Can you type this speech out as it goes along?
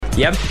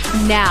Yep.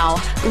 Now,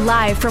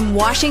 live from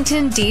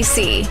Washington,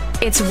 D.C.,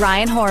 it's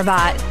Ryan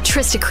Horvath,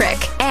 Trista Crick,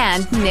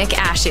 and Nick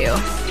Ashew.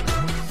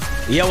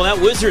 Yeah, well,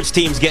 that Wizards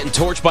team's getting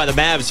torched by the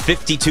Mavs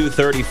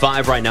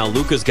 52-35 right now.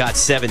 Luka's got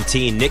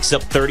 17. Knicks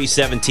up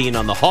 30-17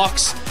 on the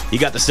Hawks. You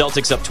got the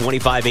Celtics up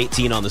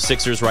 25-18 on the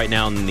Sixers right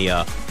now, and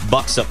the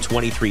Bucks up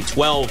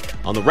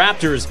 23-12 on the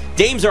Raptors.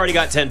 Dame's already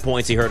got 10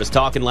 points. He heard us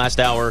talking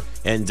last hour,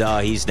 and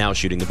he's now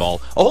shooting the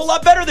ball a whole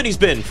lot better than he's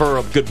been for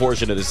a good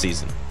portion of the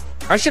season.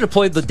 I should have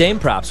played the Dame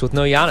props with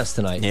no Giannis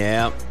tonight.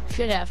 Yeah.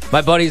 Should have.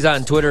 My buddy's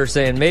on Twitter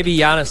saying maybe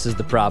Giannis is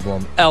the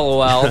problem.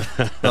 LOL.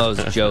 Those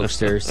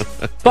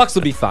jokesters. Bucks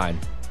will be fine.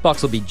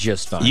 Bucks will be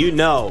just fine. You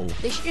know.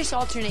 They should just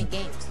alternate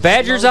games.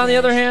 Badgers, on the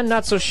other hand,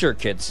 not so sure,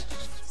 kids.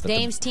 It's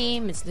Dame's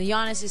team, it's the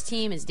Giannis's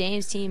team, it's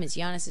Dame's team, it's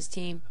Giannis's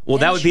team. Well,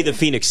 that would be the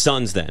Phoenix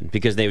Suns then,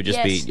 because they would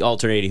just be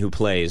alternating who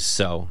plays.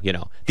 So,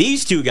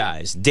 these two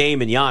guys,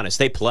 Dame and Giannis,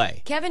 they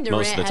play. Kevin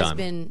Durant has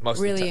been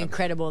really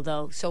incredible,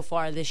 though, so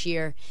far this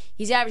year.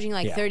 He's averaging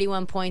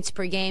 31 points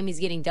per game. He's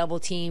getting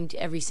double-teamed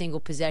every single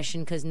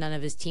possession because none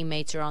of his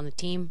teammates are on the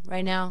team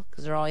right now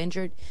because they're all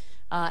injured.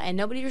 And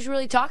nobody was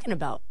really talking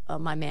about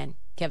my man,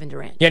 Kevin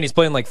Durant. Yeah, and he's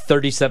playing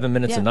 37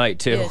 minutes a night,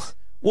 too.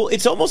 Well,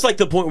 it's almost like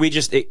the point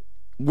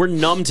we're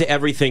numb to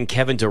everything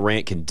Kevin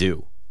Durant can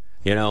do.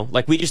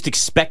 We just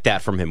expect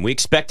that from him. We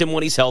expect him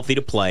when he's healthy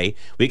to play.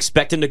 We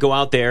expect him to go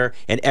out there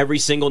and every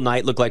single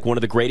night look like one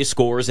of the greatest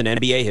scorers in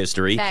NBA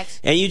history. Facts.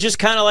 And you just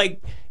kind of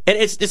and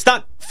it's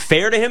not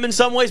fair to him in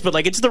some ways, but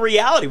it's the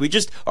reality. We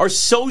just are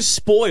so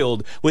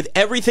spoiled with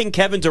everything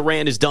Kevin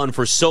Durant has done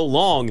for so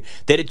long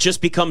that it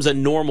just becomes a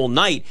normal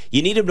night.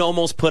 You need him to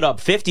almost put up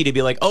 50 to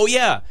be like, oh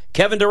yeah,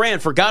 Kevin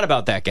Durant, forgot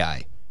about that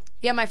guy.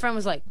 Yeah, my friend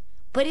was like,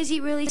 but is he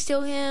really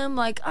still him?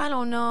 I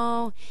don't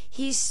know.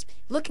 He's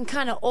looking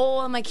kind of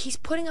old. I'm like, he's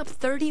putting up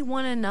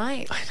 31 a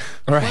night.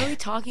 Right. What are we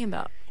talking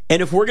about?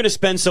 And if we're going to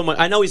spend so much,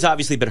 I know he's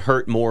obviously been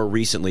hurt more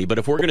recently, but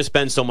if we're going to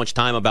spend so much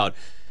time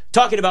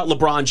talking about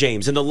LeBron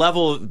James and the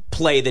level of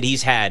play that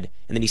he's had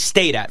and that he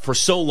stayed at for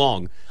so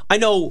long, I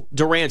know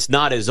Durant's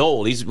not as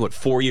old. He's,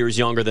 4 years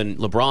younger than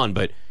LeBron,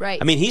 but right.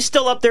 I mean, he's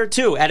still up there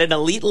too at an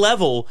elite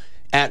level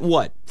at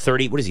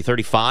 30, what is he,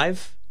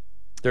 35?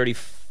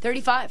 35.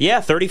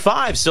 Yeah,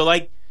 35. So,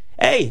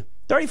 hey,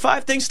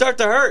 35 things start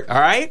to hurt, all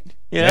right?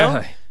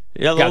 Yeah.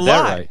 Got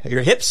that right.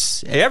 Your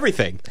hips,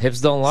 everything. Hips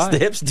don't lie. The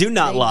hips do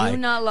not lie. They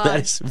do not lie.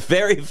 That is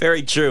very,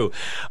 very true.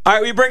 All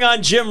right, we bring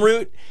on Jim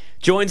Root.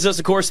 Joins us,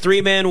 of course,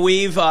 three-man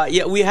weave.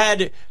 We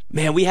had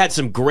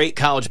some great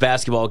college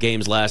basketball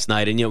games last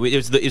night, and it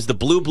was the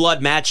blue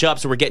blood matchups.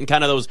 So we're getting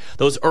kind of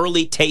those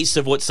early tastes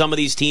of what some of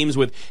these teams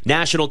with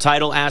national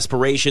title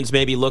aspirations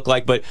maybe look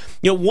like. But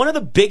one of the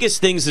biggest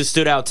things that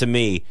stood out to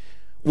me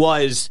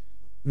was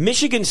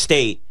Michigan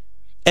State,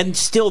 and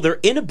still their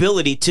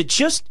inability to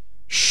just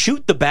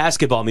shoot the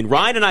basketball. I mean,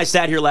 Ryan and I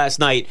sat here last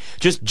night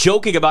just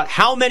joking about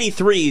how many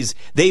threes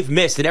they've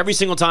missed, and every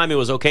single time it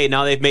was, okay,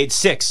 now they've made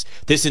 6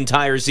 this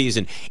entire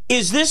season.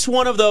 Is this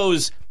one of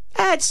those,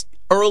 it's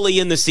early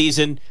in the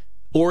season,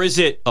 or is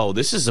it,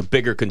 this is a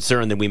bigger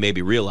concern than we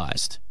maybe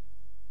realized?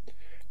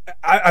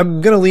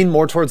 I'm going to lean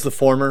more towards the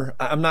former.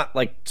 I'm not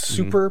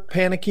super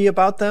panicky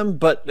about them,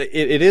 but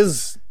it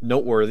is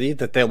noteworthy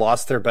that they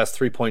lost their best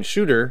three-point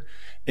shooter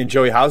in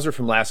Joey Hauser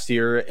from last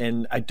year,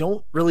 and I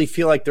don't really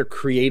feel like they're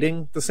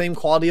creating the same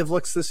quality of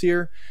looks this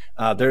year.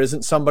 There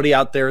isn't somebody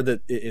out there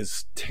that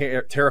is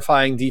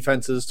terrifying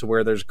defenses to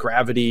where there's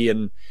gravity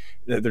and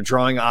they're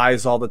drawing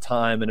eyes all the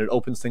time, and it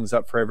opens things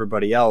up for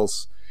everybody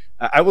else.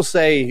 I will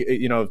say,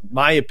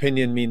 my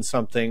opinion means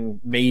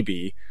something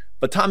maybe,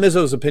 but Tom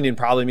Izzo's opinion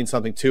probably means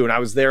something too. And I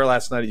was there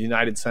last night at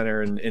United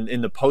Center, and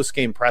in the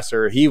post-game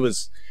presser, he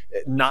was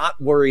not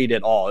worried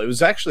at all. It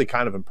was actually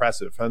kind of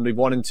impressive. I mean,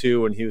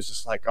 1-2, and he was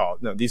just like, oh,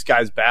 no, these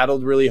guys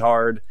battled really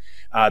hard.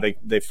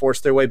 They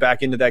forced their way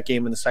back into that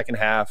game in the second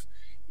half.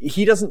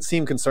 He doesn't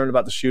seem concerned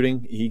about the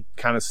shooting. He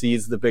kind of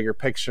sees the bigger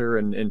picture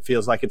and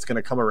feels like it's going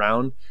to come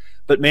around.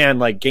 But, man,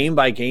 game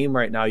by game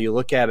right now, you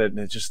look at it, and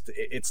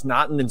it's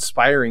not an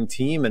inspiring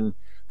team, and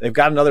they've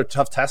got another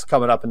tough test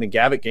coming up in the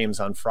Gavitt games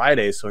on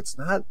Friday, so it's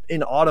not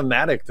an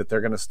automatic that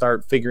they're going to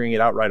start figuring it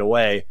out right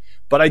away.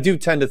 But I do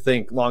tend to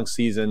think long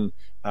season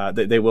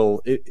they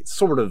will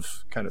sort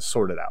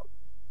it out.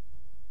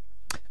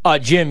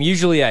 Jim,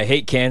 usually I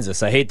hate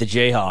Kansas. I hate the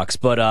Jayhawks,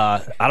 but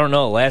I don't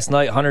know. Last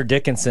night, Hunter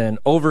Dickinson,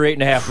 over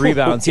 8.5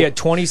 rebounds. He had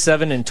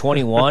 27 and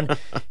 21.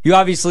 You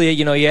obviously,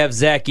 you have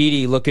Zach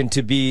Edey looking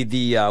to be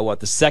the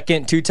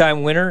second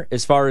two-time winner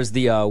as far as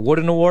the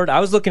Wooden Award. I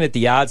was looking at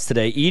the odds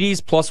today.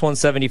 Edey's plus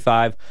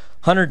 175,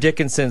 Hunter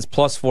Dickinson's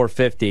plus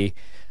 450.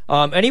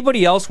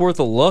 Anybody else worth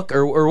a look,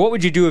 or what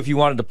would you do if you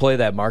wanted to play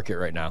that market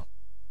right now?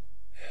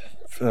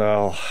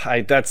 Oh,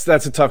 that's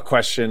a tough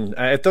question.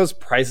 At those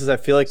prices, I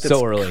feel like that's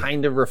so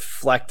kind of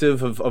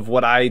reflective of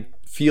what I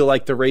feel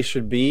like the race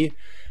should be.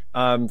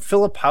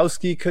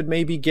 Filipowski could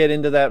maybe get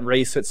into that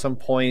race at some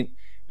point.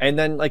 And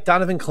then like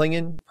Donovan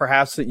Clingan,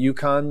 perhaps at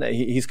UConn,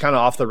 he's kind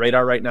of off the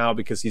radar right now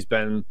because he's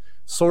been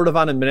sort of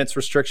on a minutes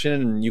restriction,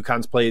 and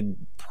UConn's played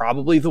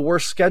probably the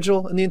worst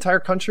schedule in the entire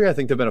country. I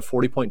think they've been a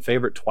 40-point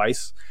favorite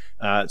twice.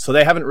 So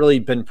they haven't really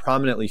been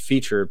prominently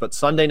featured. But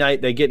Sunday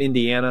night, they get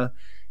Indiana.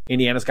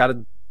 Indiana's got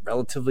a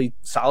relatively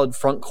solid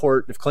front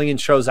court. If Clingan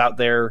shows out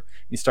there,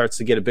 he starts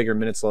to get a bigger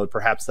minutes load,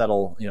 perhaps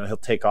that'll, he'll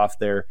take off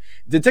there.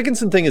 The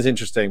Dickinson thing is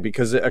interesting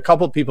because a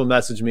couple of people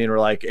messaged me and were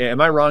like, am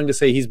I wrong to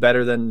say he's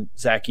better than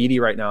Zach Edey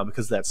right now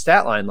because of that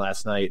stat line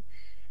last night?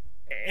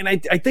 And I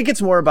think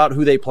it's more about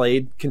who they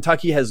played.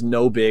 Kentucky has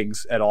no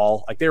bigs at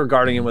all. Like, they were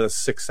guarding him with a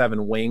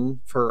 6'7"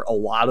 wing for a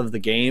lot of the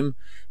game.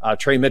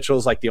 Trey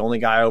Mitchell's like the only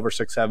guy over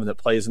 6'7" that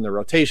plays in the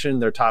rotation.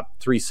 Their top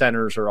 3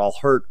 centers are all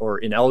hurt or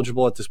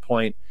ineligible at this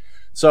point.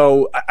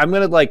 So I'm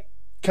going to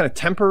kind of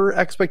temper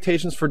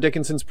expectations for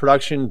Dickinson's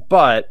production,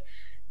 but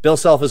Bill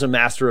Self is a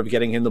master of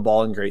getting him the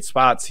ball in great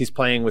spots. He's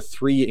playing with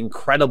 3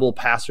 incredible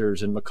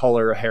passers in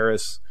McCullough,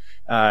 Harris,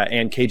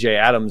 and KJ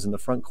Adams in the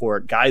front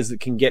court, guys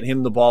that can get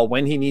him the ball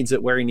when he needs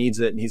it, where he needs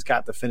it, and he's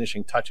got the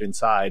finishing touch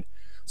inside.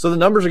 So the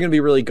numbers are going to be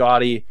really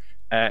gaudy,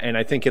 and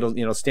I think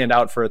it'll stand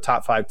out for a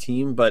top 5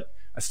 team, but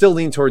I still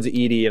lean towards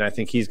Edey, and I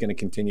think he's going to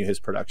continue his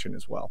production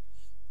as well.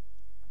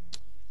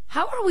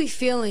 How are we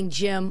feeling,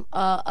 Jim,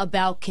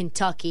 about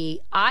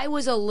Kentucky? I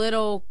was a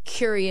little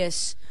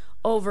curious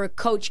over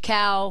Coach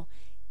Cal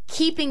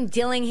keeping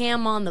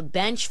Dillingham on the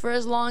bench for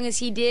as long as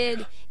he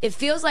did. It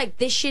feels like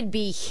this should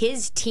be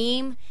his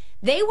team.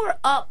 They were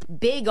up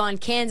big on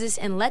Kansas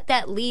and let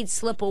that lead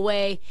slip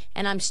away,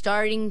 and I'm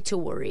starting to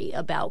worry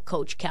about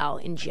Coach Cal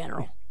in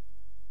general.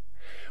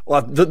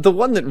 Well, the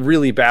one that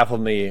really baffled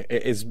me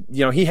is,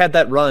 he had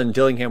that run,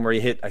 Dillingham, where he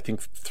hit, I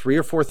think, 3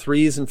 or 4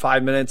 threes in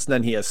 5 minutes, and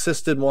then he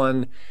assisted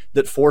one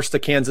that forced a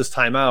Kansas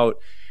timeout,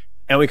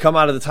 and we come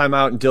out of the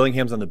timeout and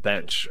Dillingham's on the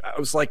bench. I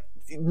was like,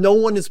 no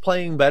one is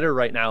playing better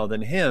right now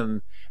than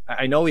him.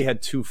 I know he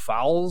had 2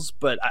 fouls,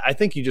 but I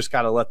think you just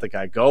got to let the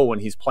guy go when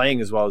he's playing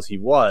as well as he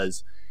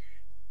was.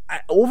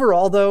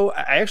 Overall, though,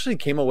 I actually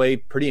came away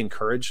pretty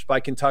encouraged by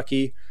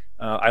Kentucky.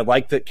 I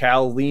like that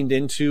Cal leaned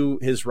into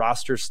his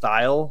roster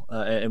style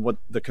and what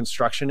the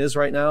construction is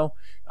right now.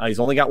 He's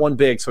only got 1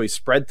 big, so he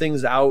spread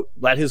things out,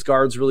 let his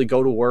guards really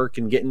go to work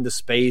and get into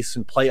space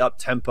and play up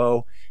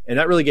tempo. And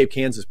that really gave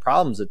Kansas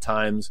problems at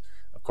times.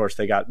 Of course,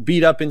 they got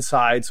beat up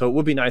inside, so it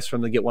would be nice for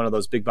them to get one of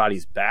those big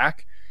bodies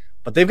back.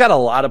 But they've got a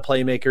lot of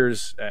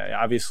playmakers.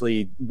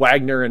 Obviously,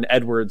 Wagner and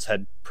Edwards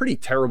had pretty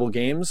terrible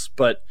games,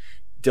 but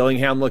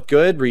Dillingham looked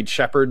good. Reed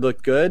Shepherd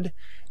looked good.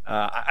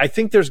 I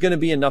think there's going to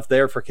be enough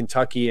there for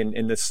Kentucky,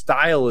 and the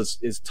style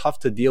is tough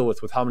to deal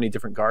with how many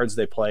different guards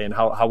they play and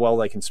how well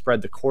they can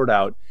spread the court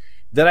out,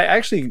 that I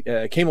actually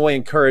came away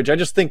encouraged. I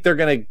just think they're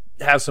going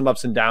to have some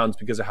ups and downs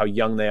because of how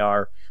young they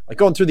are. Like,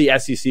 going through the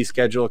SEC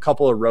schedule, a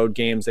couple of road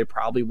games, they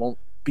probably won't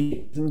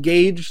be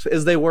engaged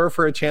as they were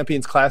for a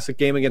Champions Classic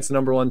game against the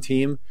number 1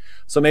 team.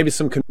 So maybe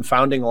some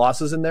confounding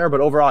losses in there,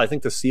 but overall I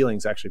think the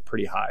ceiling's actually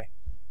pretty high.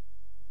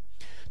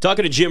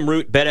 Talking to Jim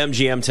Root,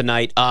 BetMGM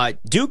tonight.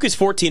 Duke is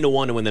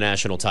 14-1 to win the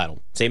national title.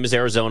 Same as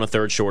Arizona,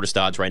 3rd shortest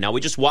odds right now. We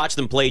just watched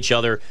them play each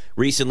other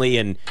recently,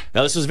 and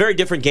now this was a very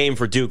different game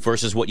for Duke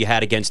versus what you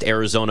had against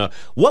Arizona.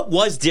 What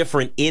was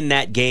different in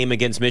that game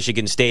against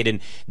Michigan State,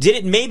 and did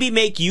it maybe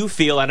make you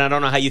feel, and I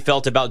don't know how you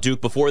felt about Duke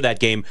before that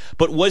game,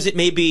 but was it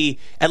maybe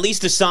at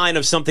least a sign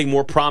of something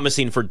more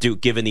promising for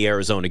Duke given the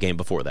Arizona game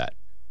before that?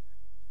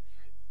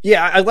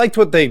 Yeah, I liked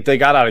what they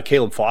got out of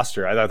Caleb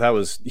Foster. I thought that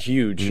was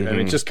huge. Mm-hmm. I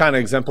mean, it just kind of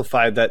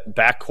exemplified that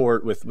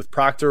backcourt with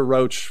Proctor,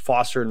 Roach,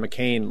 Foster, and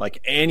McCain. Like,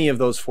 any of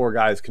those 4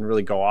 guys can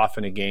really go off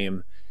in a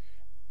game.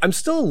 I'm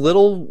still a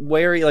little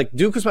wary. Like,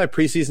 Duke was my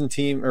preseason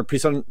team, or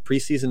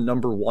preseason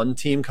number 1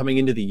 team coming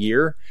into the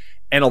year,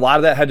 and a lot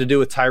of that had to do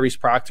with Tyrese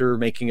Proctor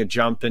making a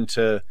jump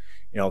into,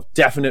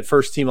 definite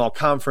first team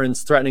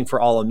all-conference, threatening for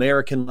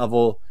all-American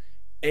level.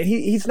 And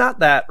he's not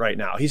that right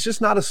now. He's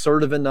just not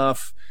assertive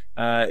enough.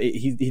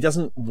 He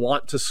doesn't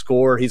want to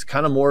score. He's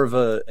kind of more of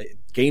a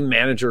game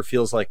manager,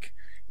 feels like,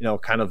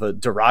 kind of a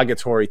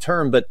derogatory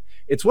term, but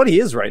it's what he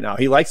is right now.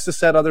 He likes to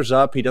set others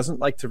up. He doesn't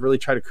like to really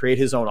try to create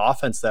his own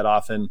offense that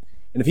often.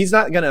 And if he's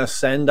not going to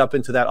ascend up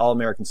into that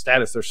All-American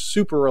status, they're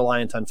super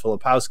reliant on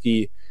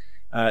Filipowski.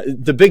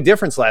 The big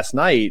difference last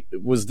night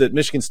was that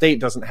Michigan State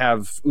doesn't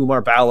have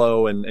Umar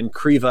Ballo and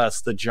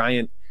Krivas, the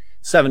giant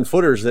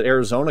 7-footers that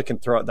Arizona can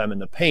throw at them in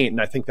the paint. And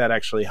I think that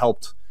actually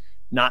helped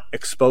not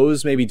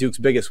expose maybe Duke's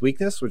biggest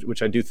weakness,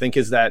 which I do think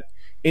is that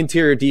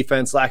interior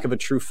defense, lack of a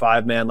true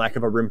 5-man, lack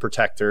of a rim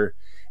protector.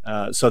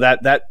 So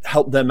that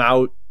helped them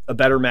out, a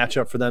better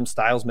matchup for them.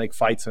 Styles make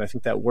fights, and I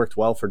think that worked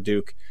well for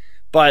Duke.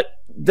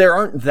 But there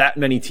aren't that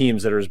many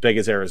teams that are as big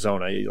as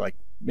Arizona, like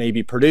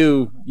maybe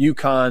Purdue,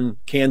 UConn,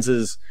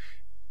 Kansas.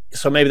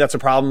 So maybe that's a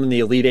problem in the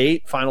Elite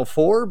 8, Final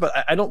 4, but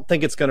I don't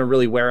think it's going to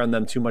really wear on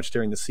them too much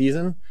during the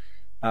season.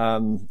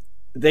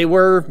 They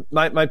were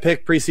my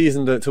pick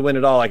preseason to win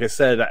it all. Like I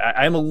said,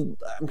 I'm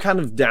kind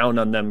of down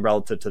on them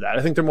relative to that.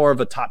 I think they're more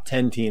of a top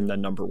 10 team than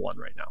number 1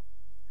 right now.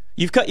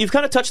 You've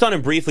kind of touched on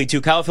him briefly,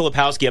 too, Kyle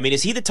Filipowski. I mean,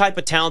 is he the type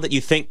of talent that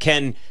you think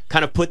can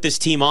kind of put this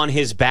team on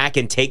his back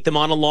and take them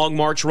on a long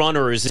March run,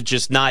 or is it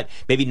just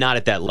maybe not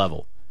at that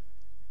level?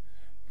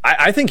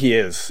 I think he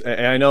is.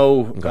 I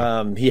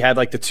know he had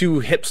like the 2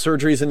 hip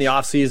surgeries in the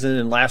offseason,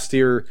 and last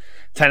year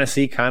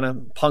Tennessee kind of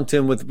punked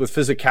him with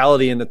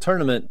physicality in the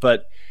tournament,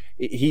 but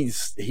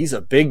he's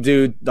a big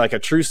dude, like a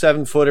true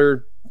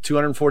 7-footer,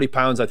 240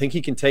 pounds. I think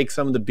he can take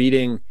some of the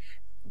beating,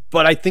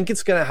 but I think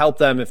it's going to help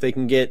them if they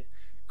can get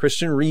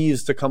Christian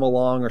Reeves to come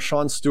along or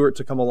Sean Stewart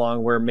to come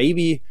along, where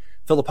maybe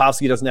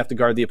Filipowski doesn't have to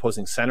guard the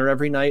opposing center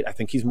every night. I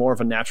think he's more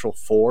of a natural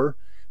 4.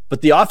 But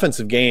the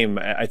offensive game,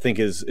 I think,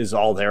 is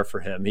all there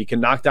for him. He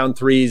can knock down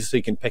threes.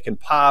 He can pick and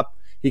pop.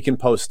 He can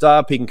post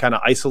up. He can kind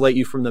of isolate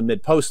you from the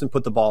mid-post and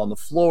put the ball on the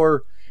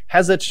floor.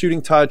 Has that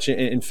shooting touch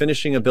and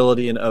finishing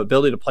ability and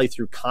ability to play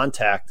through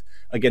contact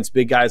against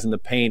big guys in the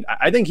paint.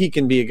 I think he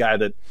can be a guy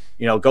that,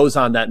 goes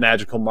on that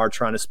magical March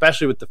run,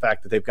 especially with the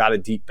fact that they've got a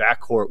deep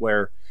backcourt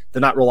where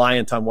they're not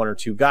reliant on 1 or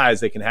 2 guys.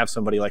 They can have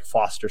somebody like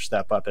Foster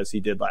step up as he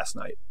did last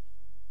night.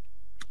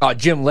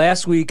 Jim,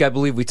 last week I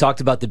believe we talked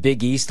about the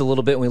Big East a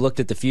little bit when we looked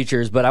at the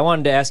futures, but I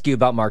wanted to ask you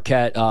about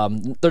Marquette.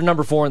 They're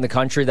number 4 in the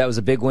country. That was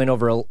a big win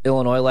over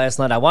Illinois last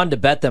night. I wanted to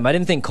bet them. I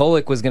didn't think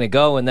Kolek was going to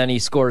go, and then he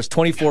scores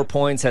 24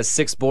 points, has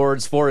 6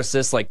 boards, 4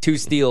 assists, like 2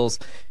 steals,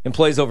 and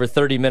plays over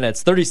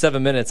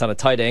 37 minutes on a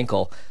tight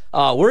ankle.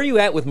 Where are you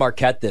at with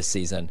Marquette this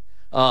season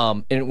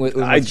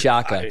with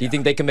Shaka? Do you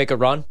think they can make a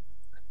run?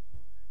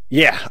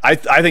 Yeah, I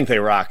think they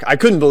rock. I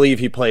couldn't believe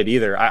he played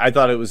either. I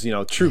thought it was,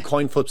 true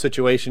coin flip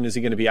situation. Is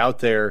he going to be out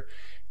there?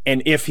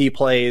 And if he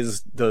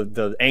plays,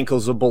 the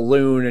ankle's a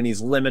balloon and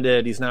he's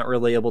limited. He's not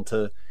really able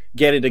to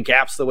get into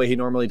gaps the way he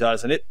normally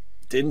does. And it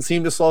didn't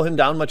seem to slow him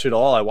down much at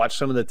all. I watched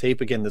some of the tape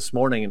again this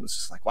morning and it was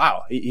just like,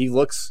 wow, he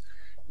looks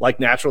like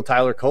natural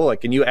Tyler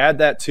Kolek. And you add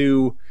that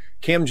to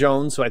Cam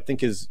Jones, who I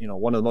think is,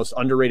 one of the most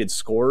underrated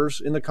scorers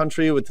in the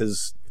country with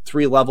his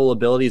 3-level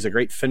ability. He's a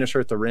great finisher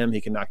at the rim. He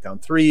can knock down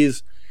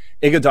threes.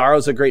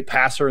 Iguodaro's a great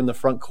passer in the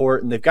front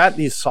court, and they've got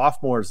these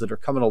sophomores that are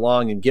coming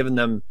along and giving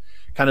them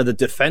kind of the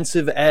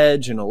defensive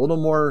edge and a little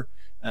more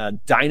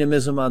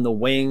dynamism on the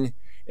wing.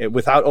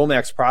 Without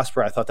Omax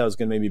Prosper, I thought that was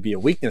going to maybe be a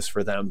weakness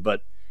for them,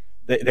 but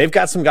they've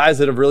got some guys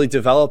that have really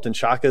developed, and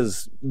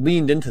Shaka's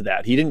leaned into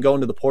that. He didn't go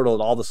into the portal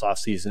at all this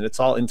offseason. It's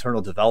all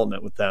internal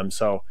development with them.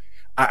 So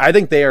I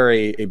think they are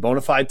a bona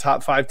fide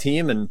top 5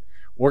 team, and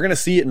we're going to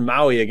see it in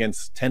Maui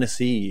against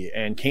Tennessee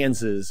and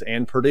Kansas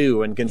and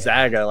Purdue and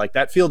Gonzaga. Yeah. Like,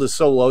 that field is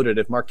so loaded.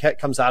 If Marquette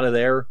comes out of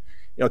there,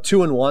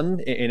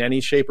 2-1 in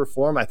any shape or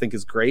form, I think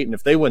is great. And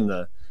if they win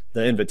the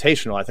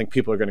Invitational, I think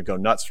people are going to go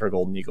nuts for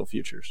Golden Eagle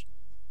futures.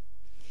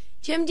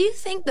 Jim, do you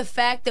think the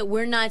fact that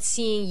we're not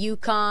seeing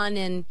UConn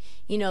and,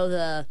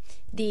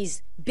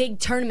 these big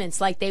tournaments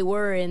like they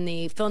were in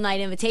the Phil Knight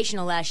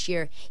Invitational last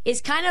year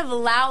is kind of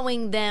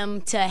allowing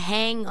them to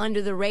hang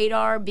under the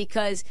radar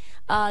because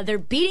they're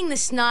beating the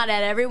snot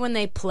out of everyone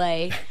they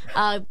play?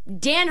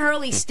 Dan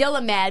Hurley's still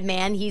a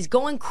madman. He's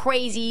going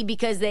crazy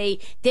because they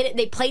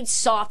played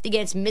soft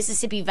against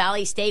Mississippi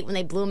Valley State when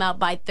they blew them out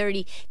by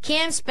 30.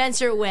 Cam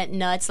Spencer went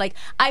nuts. Like,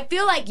 I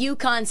feel like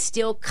UConn's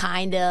still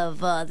kind of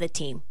the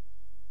team.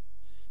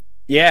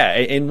 Yeah,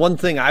 and one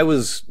thing I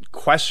was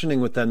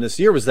questioning with them this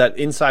year was that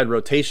inside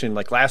rotation.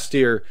 Like last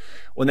year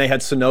when they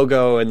had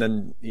Sonogo and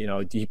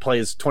then, he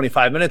plays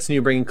 25 minutes and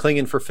you bring in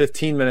Klingon for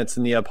 15 minutes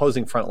in the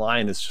opposing front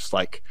line. It's just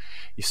like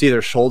you see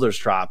their shoulders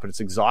drop and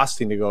it's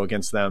exhausting to go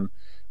against them.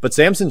 But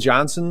Samson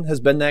Johnson has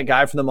been that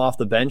guy for them off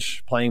the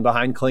bench playing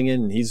behind Klingon,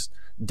 and he's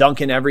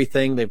dunking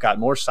everything. They've got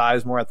more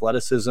size, more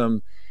athleticism.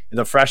 And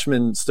the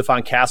freshman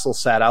Stephon Castle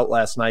sat out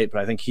last night,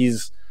 but I think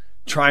he's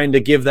trying to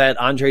give that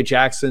Andre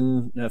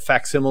Jackson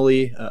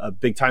facsimile, a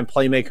big-time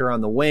playmaker on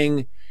the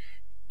wing.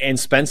 And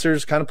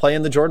Spencer's kind of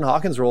playing the Jordan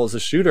Hawkins role as a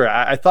shooter.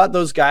 I thought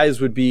those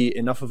guys would be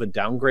enough of a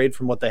downgrade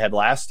from what they had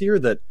last year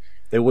that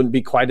they wouldn't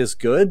be quite as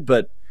good.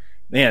 But,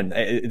 man,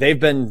 they've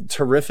been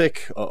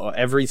terrific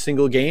every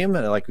single game.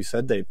 And like we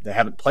said, they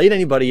haven't played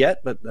anybody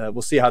yet, but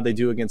we'll see how they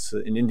do against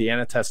an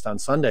Indiana test on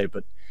Sunday.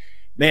 But,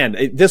 man,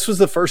 this was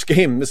the first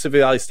game, Mississippi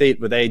Valley State,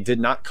 where they did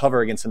not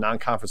cover against a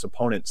non-conference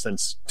opponent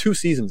since 2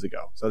 seasons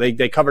ago. So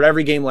they covered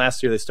every game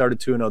last year. They started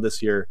 2-0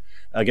 this year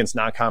against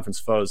non-conference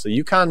foes. So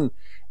UConn,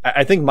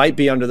 I think, might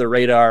be under the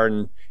radar.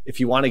 And if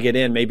you want to get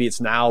in, maybe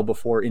it's now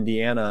before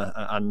Indiana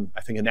on,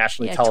 I think, a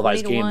nationally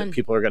televised game that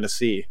people are going to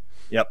see.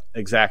 Yep,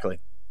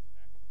 exactly.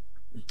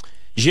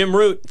 Jim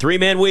Root,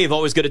 3-Man Weave.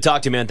 Always good to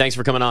talk to you, man. Thanks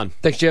for coming on.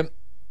 Thanks, Jim.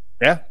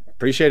 Yeah,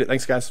 appreciate it.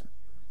 Thanks, guys.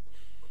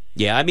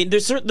 Yeah, I mean,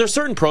 there's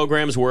certain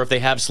programs where if they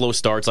have slow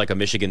starts, like a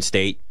Michigan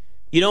State,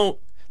 you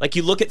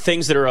look at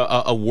things that are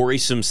a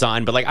worrisome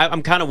sign. But like,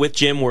 I'm kind of with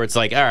Jim, where it's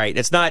like, all right,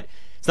 it's not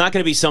going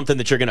to be something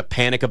that you're going to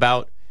panic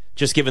about,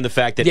 just given the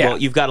fact that well,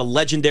 you've got a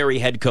legendary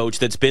head coach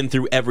that's been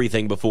through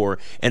everything before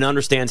and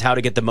understands how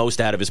to get the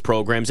most out of his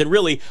programs. And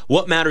really,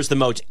 what matters the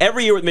most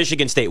every year with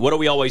Michigan State? What do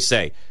we always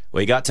say? Well,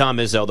 you got Tom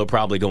Izzo; they'll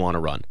probably go on a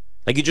run.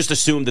 Like, you just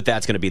assume that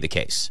that's going to be the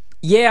case.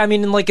 Yeah, I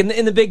mean, like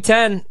in the Big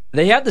Ten,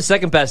 they have the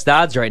second best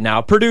odds right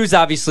now. Purdue's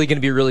obviously going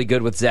to be really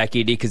good with Zach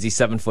Edey because he's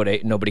 7'8"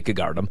 and nobody could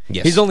guard him.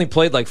 Yes. He's only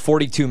played like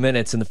 42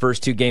 minutes in the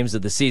first 2 games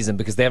of the season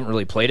because they haven't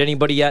really played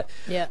anybody yet.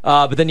 Yeah.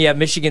 But then you have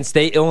Michigan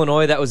State,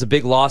 Illinois. That was a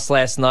big loss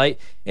last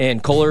night,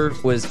 and Kohler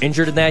was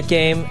injured in that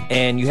game,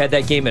 and you had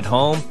that game at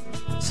home.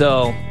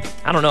 So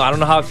I don't know. I don't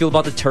know how I feel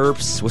about the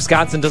Terps.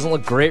 Wisconsin doesn't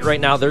look great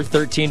right now. They're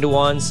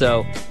 13-1.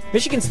 So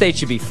Michigan State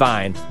should be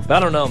fine. But I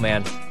don't know,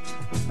 man.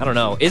 I don't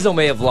know. Izzo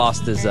may have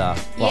lost his. Yeah.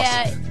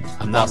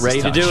 I'm not ready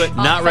to do it.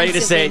 Not ready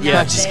to say it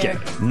yet. Just kidding.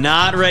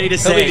 Not ready to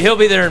say it. He'll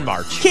be there in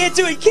March. Can't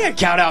do it. You can't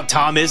count out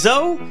Tom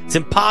Izzo. It's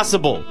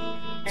impossible.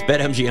 It's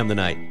BetMGM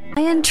tonight.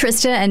 Ryan,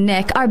 Trista, and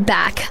Nick are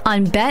back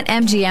on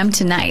BetMGM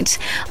tonight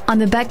on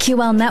the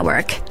BetQL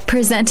network,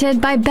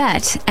 presented by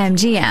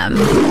BetMGM.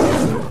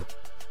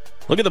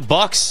 Look at the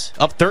Bucks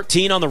up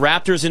 13 on the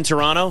Raptors in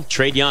Toronto.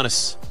 Trade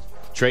Giannis.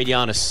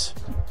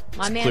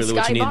 My man clearly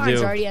what Scotty you need to Barnes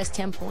do. already has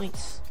 10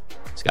 points.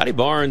 Scotty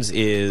Barnes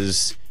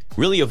is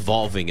really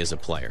evolving as a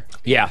player.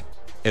 Yeah.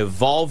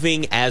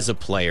 Evolving as a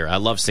player. I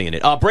love seeing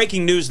it.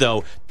 Breaking news,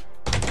 though.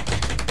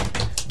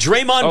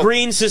 Draymond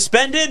Green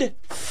suspended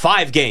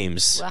 5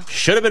 games. Wow.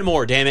 Should have been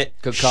more, damn it.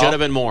 Good call. Should have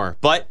been more.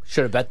 But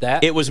Should have bet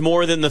that. it was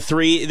more than the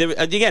 3.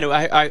 Again,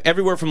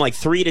 everywhere from like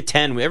 3 to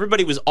 10.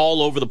 Everybody was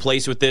all over the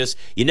place with this.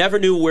 You never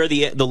knew where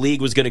the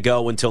league was going to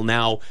go until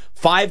now.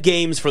 5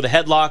 games for the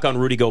headlock on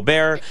Rudy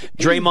Gobert.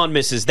 Draymond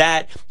misses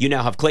that. You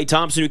now have Klay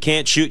Thompson who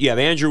can't shoot. You have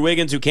Andrew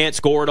Wiggins who can't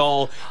score at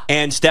all.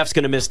 And Steph's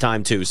going to miss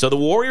time too. So the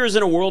Warriors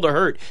in a world of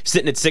hurt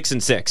sitting at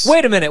 6-6.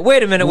 Wait a minute.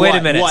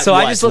 What? So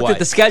I just looked What? at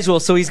the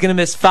schedule, so he's going to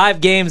miss 5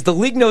 games. The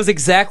league knows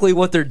exactly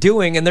what they're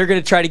doing, and they're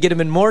going to try to get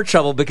him in more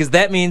trouble because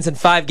that means in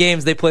 5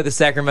 games they play the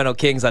Sacramento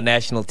Kings on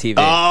national TV.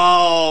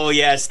 Oh,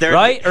 yes.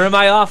 Right? Or am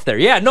I off there?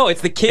 Yeah, no,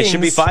 it's the Kings. It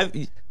should be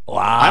 5. Wow.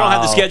 I don't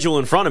have the schedule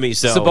in front of me,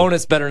 so.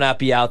 Sabonis better not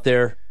be out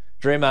there.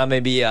 Draymond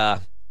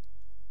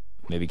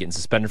maybe getting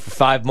suspended for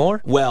 5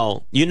 more.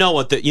 Well, you know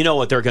what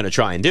they're going to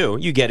try and do.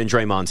 You get in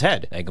Draymond's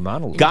head. Egg him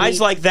on a little.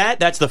 Guys like that,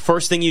 that's the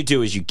first thing you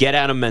do is you get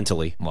at them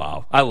mentally.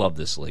 Wow. I love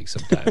this league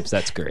sometimes.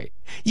 That's great.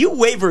 You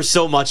waver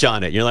so much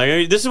on it. You're like,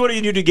 hey, this is what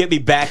you do to get me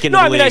back into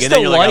No, the I mean, league. I And then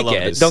still you're like, I like love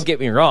it. this. Don't get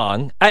me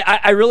wrong.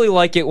 I really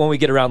like it when we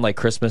get around like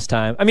Christmas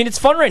time. I mean, it's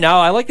fun right now.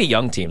 I like the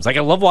young teams. Like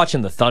I love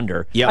watching the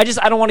Thunder. Yep.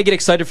 I don't want to get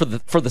excited for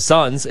the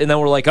Suns, and then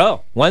we're like,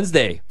 oh,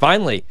 Wednesday,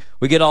 finally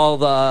we get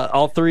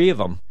all 3 of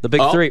them, the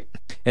big 3,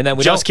 and then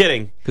we Just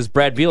kidding. because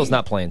Brad Beal's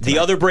not playing tonight. The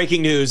other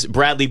breaking news,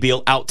 Bradley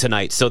Beal out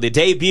tonight. So the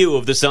debut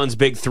of the Suns'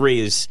 big 3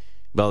 is,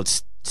 well,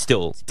 it's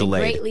still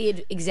delayed.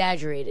 Greatly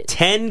exaggerated.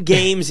 10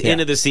 games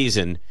into the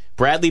season,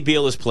 Bradley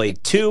Beal has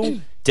played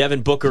 2,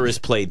 Devin Booker has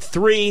played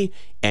 3,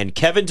 and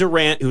Kevin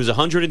Durant, who's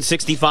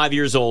 165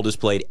 years old, has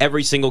played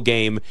every single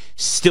game,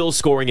 still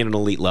scoring at an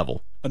elite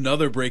level.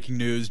 Another breaking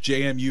news,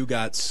 JMU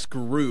got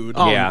screwed.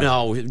 Oh, Yeah.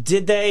 no.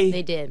 Did they?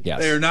 They did. Yes.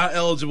 They are not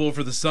eligible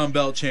for the Sun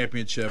Belt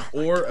Championship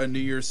or a New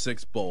Year's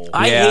Six Bowl.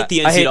 I hate the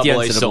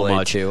NCAA so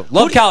much. Too.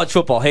 Love college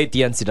football. Hate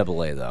the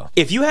NCAA though.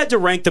 If you had to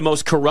rank the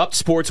most corrupt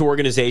sports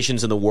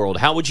organizations in the world,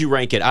 how would you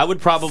rank it? I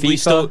would probably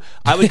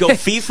I would go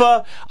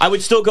FIFA. I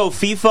would still go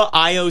FIFA,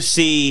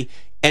 IOC,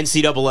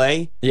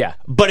 NCAA. Yeah.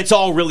 But it's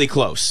all really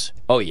close.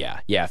 Oh, yeah.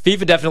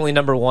 FIFA definitely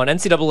number 1.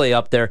 NCAA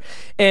up there.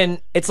 And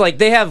it's like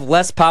they have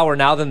less power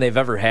now than they've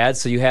ever had,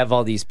 so you have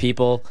all these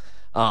people.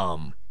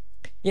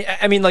 Yeah,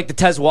 I mean, like the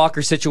Tez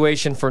Walker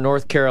situation for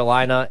North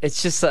Carolina,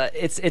 it's just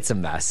it's a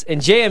mess.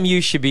 And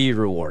JMU should be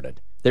rewarded.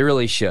 They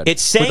really should.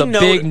 It's saying with a no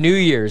big to- New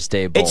Year's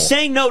Day bowl. It's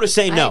saying no to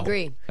say no. I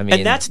agree. I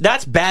mean, and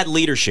that's bad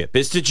leadership.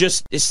 Is to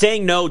just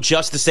saying no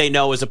just to say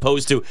no, as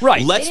opposed to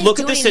Right. let's They look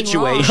didn't at do the anything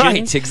wrong. situation.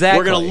 Right, exactly.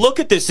 We're going to look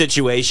at this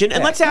situation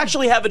and let's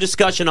actually have a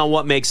discussion on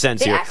what makes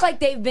sense They here. act like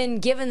they've been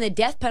given the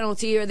death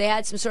penalty or they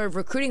had some sort of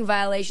recruiting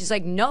violation. It's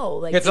like, no.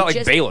 Like, it's not they like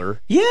just-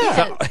 Baylor.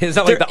 Yeah. It's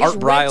not like the just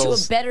Art went to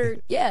Briles. a better,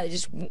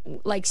 just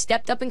like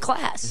stepped up in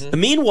class.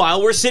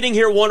 Meanwhile, we're sitting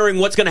here wondering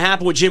what's going to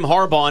happen with Jim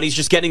Harbaugh, and he's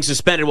just getting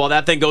suspended while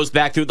that thing goes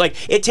back through. Like,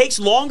 it takes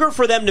longer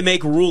for them to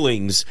make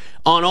rulings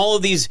on all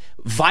of these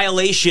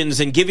violations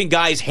and giving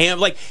guys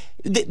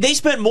they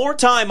spent more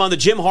time on the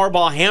Jim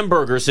Harbaugh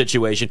hamburger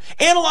situation.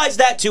 Analyze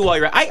that too while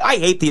you're I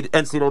hate the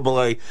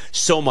NCAA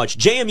so much.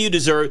 JMU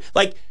deserve,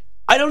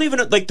 I don't even,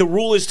 the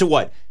rule is to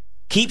what?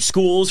 Keep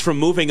schools from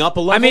moving up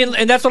a level? I mean,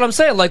 and that's what I'm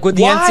saying. Like, would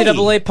the Why?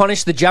 NCAA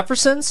punish the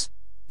Jeffersons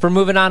for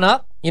moving on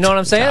up? You know what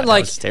I'm saying? God, that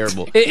like, was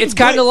terrible. It's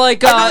kind of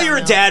like I know you're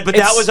a dad, but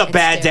that was a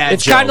bad dad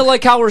It's joke. kind of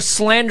like how we're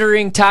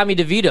slandering Tommy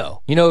DeVito.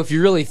 You know, if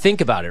you really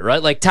think about it,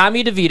 right? Like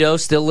Tommy DeVito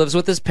still lives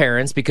with his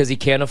parents because he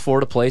can't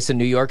afford a place in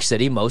New York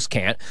City. Most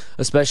can't,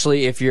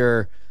 especially if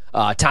you're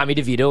Tommy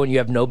DeVito and you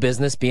have no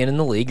business being in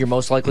the league. You're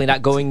most likely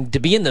not going to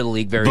be in the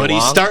league very long. But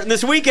he's starting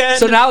this weekend.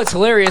 So now it's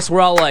hilarious. We're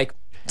all like,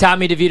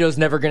 Tommy DeVito's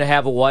never going to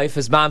have a wife.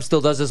 His mom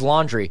still does his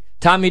laundry.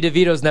 Tommy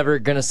DeVito's never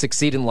going to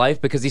succeed in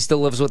life because he still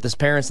lives with his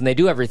parents and they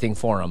do everything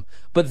for him.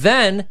 But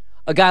then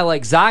a guy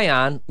like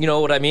Zion, you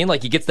know what I mean?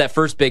 Like he gets that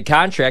first big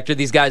contract, or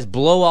these guys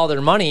blow all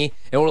their money,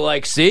 and we're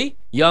like, see?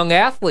 Young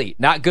athlete,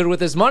 not good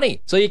with his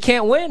money, so you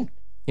can't win.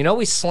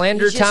 We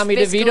slander He's just Tommy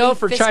DeVito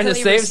for trying to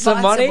save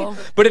some money.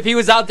 responsible. But if he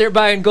was out there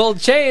buying gold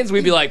chains,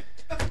 we'd be like,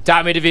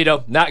 Tommy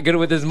DeVito, not good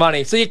with his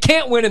money. So you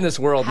can't win in this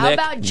world, How Nick.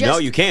 about just No,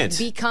 you can't.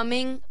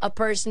 becoming a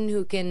person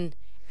who can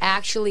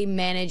actually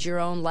manage your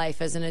own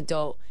life as an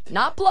adult?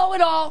 Not blow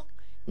it all,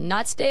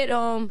 not stay at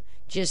home,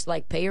 just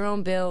like pay your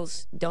own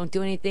bills. Don't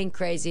do anything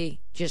crazy.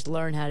 Just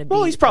learn how to be.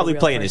 Well, he's probably a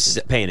real paying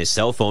person. his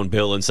cell phone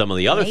bill and some of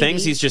the other Maybe.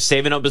 things. He's just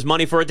saving up his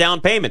money for a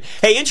down payment.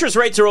 Hey, interest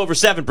rates are over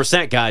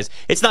 7%, guys.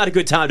 It's not a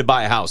good time to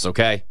buy a house,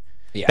 okay?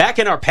 Yeah. Back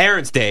in our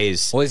parents'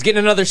 days. Well, he's getting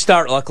another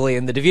start, luckily,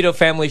 and the DeVito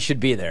family should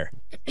be there.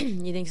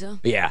 You think so?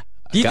 Yeah.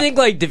 Do you think,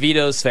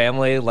 DeVito's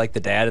family, like the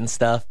dad and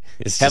stuff,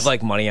 It's have,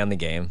 just- money on the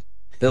game?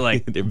 They're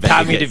like, They're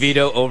Tommy betting it.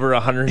 DeVito over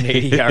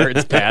 180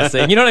 yards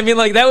passing. You know what I mean?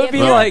 Like, that would If be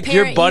you're a like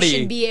your parent, buddy. You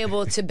should be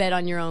able to bet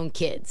on your own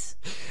kids.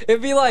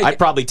 It'd be like I'd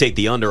probably take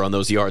the under on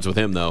those yards with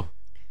him, though.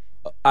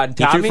 on He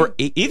Tommy.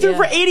 threw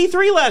for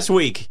 83 last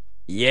week.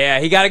 Yeah,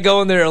 he got to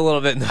go in there a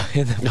little bit. In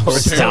the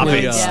fourth Stop quarter.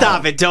 it. Yeah.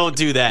 Stop it. Don't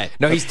do that.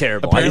 No, he's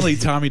terrible. Apparently,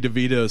 Tommy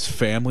DeVito's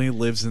family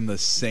lives in the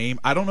same.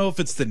 I don't know if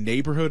it's the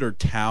neighborhood or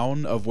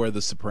town of where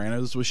The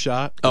Sopranos was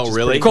shot. Oh, which is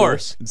really? pretty Of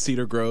course. cool, in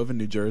Cedar Grove in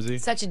New Jersey.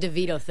 Such a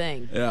DeVito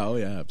thing. Yeah, oh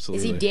yeah, Is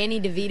absolutely. he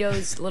Danny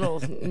DeVito's little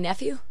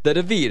nephew? the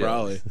DeVito.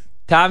 Probably.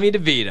 Tommy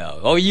DeVito.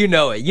 Oh, you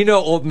know it. You know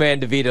old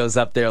man DeVito's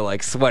up there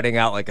sweating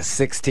out like a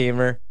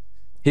six-teamer.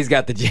 He's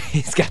got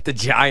the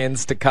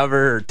Giants to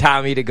cover or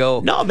Tommy to go.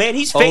 No, man,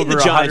 he's fading the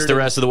over Giants 100. the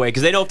rest of the way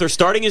because they know if they're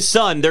starting his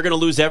son, they're going to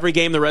lose every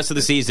game the rest of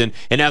the season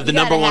and have the You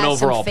gotta number one have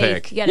some overall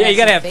faith. pick. Yeah, you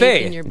gotta have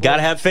faith. in your boy. Got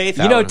to have faith.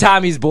 You know Howard.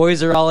 Tommy's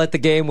boys are all at the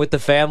game with the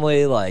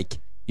family.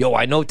 Yo,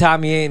 I know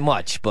Tommy ain't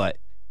much, but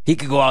he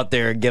could go out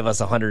there and give us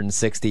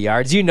 160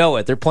 yards. You know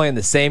it. They're playing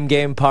the same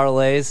game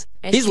parlays.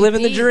 He's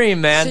living the SGP, dream,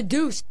 man.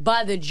 Seduced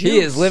by the juice. He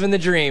is living the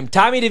dream.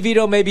 Tommy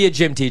DeVito may be a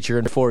gym teacher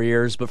in 4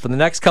 years, but for the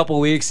next couple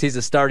weeks, he's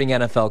a starting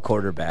NFL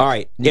quarterback. All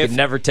right. You can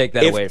never take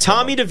that away If from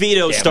Tommy him.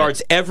 DeVito Damn starts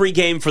it. every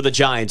game for the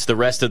Giants the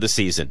rest of the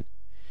season,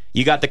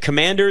 you got the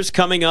Commanders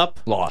coming up.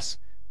 Loss.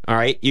 All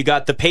right. You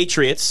got the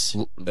Patriots.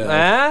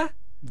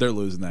 They're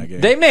losing that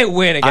game. They may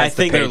win against I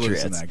think the they're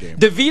Patriots. losing that game.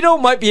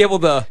 DeVito might be able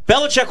to.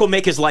 Belichick will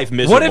make his life What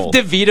miserable.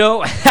 if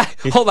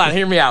DeVito? Hold on,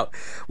 hear me out.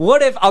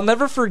 What if I'll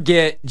never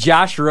forget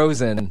Josh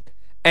Rosen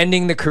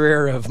ending the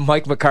career of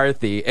Mike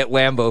McCarthy at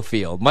Lambeau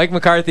Field. Mike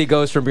McCarthy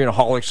goes from being a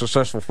highly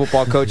successful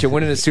football coach and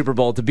winning a Super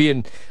Bowl to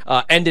being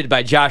ended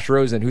by Josh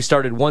Rosen, who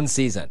started one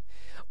season.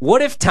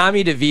 What if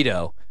Tommy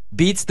DeVito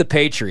beats the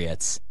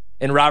Patriots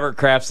and Robert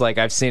Kraft's like,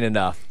 I've seen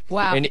enough.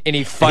 Wow. And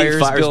he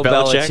fires Bill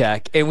Belichick.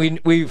 Belichick. And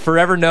we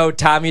forever know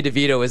Tommy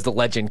DeVito is the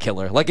legend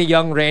killer, like a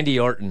young Randy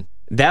Orton.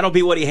 That'll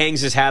be what he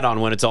hangs his hat on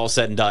when it's all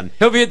said and done.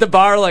 He'll be at the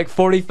bar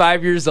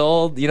 45 years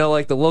old,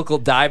 like the local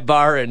dive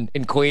bar in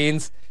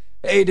Queens.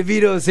 Hey,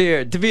 DeVito's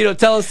here. DeVito,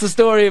 tell us the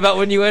story about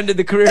when you ended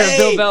the career of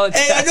Bill Belichick.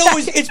 Hey, I know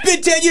it's been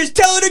 10 years.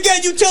 Tell it again.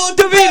 You tell it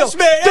to DeVito,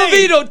 man.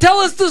 Hey. DeVito, tell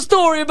us the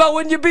story about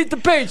when you beat the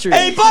Patriots.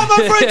 Hey, buy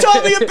my friend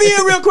Tommy a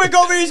beer real quick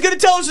over here. He's going to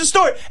tell us the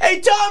story.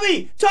 Hey,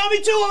 Tommy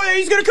too over here.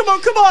 He's going to come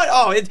on.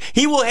 Oh,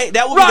 he will. Hey,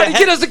 that will Ronnie, be the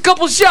get us a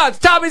couple shots.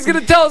 Tommy's going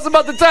to tell us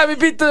about the time he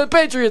beat the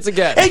Patriots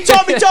again. Hey,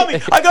 Tommy,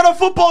 I got a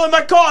football in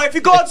my car. If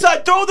you go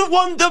outside, throw the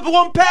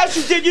one pass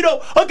you did,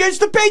 against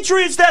the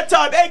Patriots that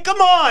time. Hey,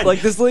 come on.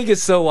 This league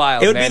is so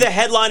wild, It would man. be the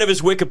headline of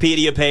his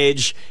Wikipedia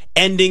page,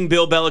 ending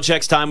Bill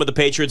Belichick's time with the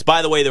Patriots.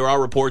 By the way, there are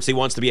reports he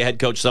wants to be a head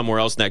coach somewhere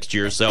else next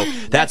year, so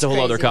that's a whole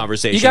other crazy.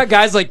 conversation. You got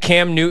guys like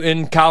Cam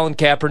Newton, Colin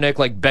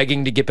Kaepernick,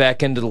 begging to get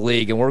back into the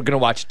league, and we're going to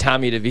watch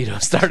Tommy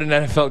DeVito start an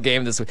NFL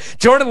game this week.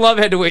 Jordan Love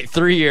had to wait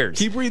 3 years.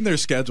 Keep reading their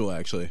schedule,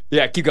 actually.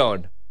 Yeah, keep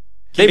going.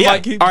 Yeah.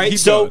 keep- All right, keep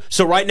so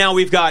going. right now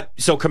we've got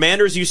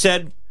Commanders. You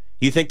said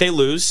you think they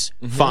lose.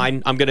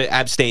 Fine, I'm going to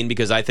abstain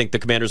because I think the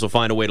Commanders will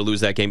find a way to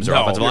lose that game. Their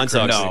No, offensive line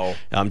you're sucks. no.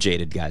 I'm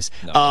jaded, guys.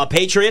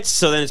 Patriots.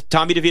 So then it's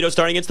Tommy DeVito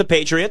starting against the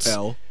Patriots.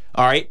 L.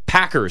 All right,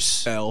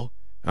 Packers. L.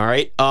 All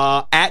right,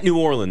 at New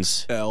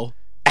Orleans. L.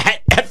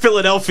 At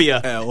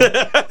Philadelphia. L.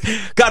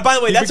 God, by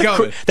the way, Keep it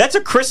going. that's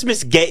a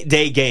Christmas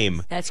Day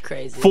game. That's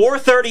crazy.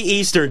 4:30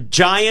 Eastern.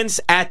 Giants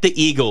at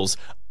the Eagles.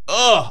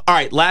 Ugh. All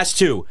right, last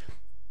two.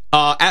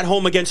 At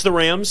home against the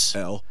Rams.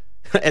 L.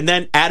 And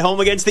then at home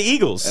against the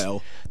Eagles.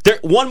 L.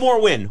 One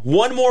more win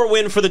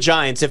for the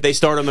Giants if they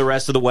start them the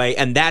rest of the way,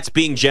 and that's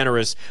being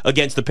generous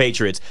against the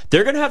Patriots.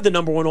 They're going to have the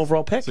number one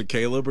overall pick. So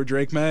Caleb or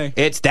Drake May.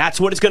 That's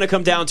what it's going to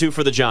come down to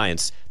for the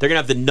Giants. They're going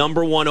to have the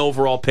number one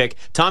overall pick.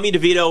 Tommy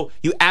DeVito,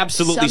 you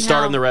absolutely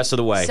start him the rest of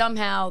the way.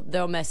 Somehow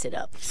they'll mess it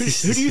up. Who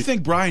do you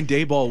think Brian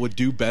Daboll would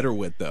do better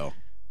with, though?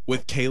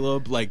 With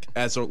Caleb,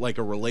 as a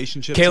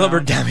relationship? Caleb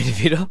or sound? Tommy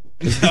DeVito?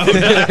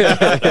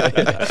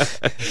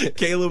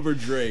 Caleb or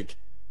Drake?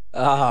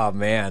 Oh,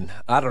 man.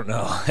 I don't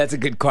know. That's a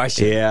good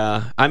question.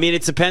 Yeah. I mean,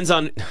 it depends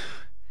on...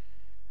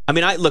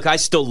 I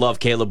still love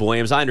Caleb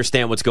Williams. I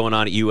understand what's going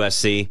on at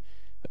USC.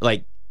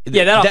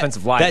 Yeah, that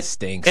offensive line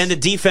stinks. And the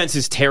defense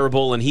is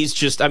terrible, and he's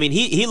just...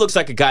 he looks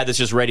like a guy that's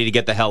just ready to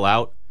get the hell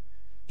out.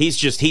 He's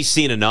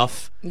seen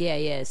enough. Yeah,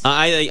 he is.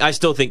 I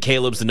still think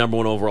Caleb's the number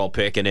one overall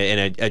pick and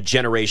a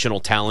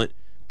generational talent.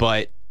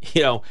 But,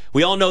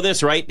 we all know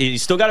this, right? You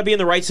still got to be in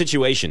the right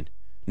situation.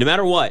 No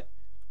matter what.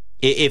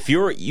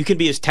 you can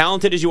be as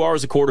talented as you are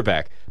as a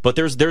quarterback, but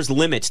there's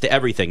limits to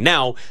everything.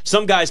 Now,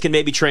 some guys can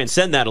maybe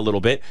transcend that a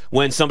little bit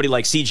when somebody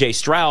like C.J.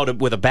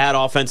 Stroud with a bad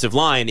offensive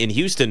line in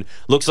Houston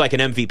looks like an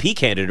MVP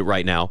candidate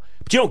right now,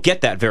 but you don't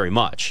get that very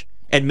much.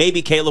 And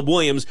maybe Caleb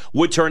Williams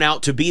would turn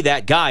out to be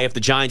that guy if the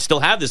Giants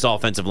still have this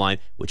offensive line,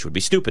 which would be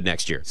stupid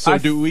next year. So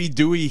do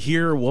we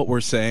hear what we're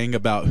saying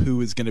about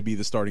who is going to be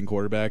the starting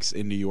quarterbacks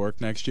in New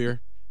York next year?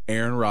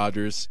 Aaron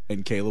Rodgers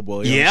and Caleb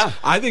Williams. Yeah.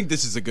 I think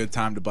this is a good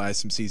time to buy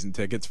some season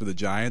tickets for the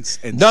Giants.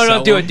 And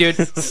don't do it, dude.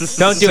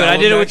 Don't do it. I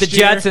did it with the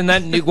Jets, and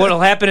then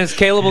what'll happen is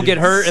Caleb will get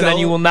hurt, and then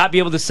you will not be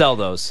able to sell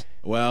those.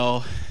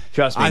 Well,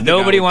 trust me,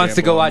 nobody wants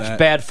to go watch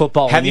bad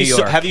football in New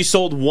York. Have you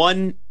sold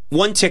one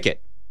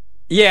ticket?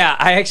 Yeah,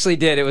 I actually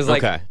did. It was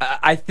like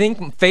I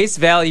think face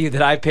value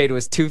that I paid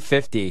was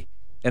 $250,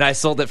 and I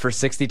sold it for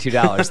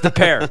 $62. The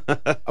pair.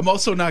 I'm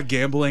also not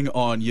gambling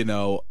on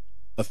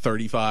a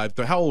 35.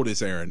 How old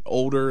is Aaron?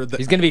 Older.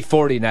 He's going to be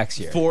 40 next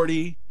year.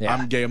 40. Yeah.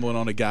 I'm gambling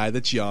on a guy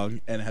that's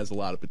young and has a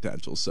lot of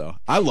potential. So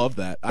I love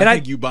that. I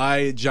think you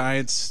buy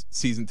Giants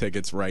season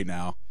tickets right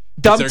now.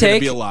 Dumb take. Going to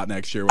be a lot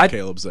next year when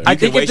Caleb's there. I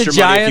think if the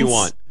Giants, if you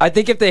want. I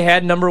think if they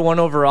had number 1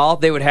 overall,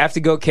 they would have to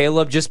go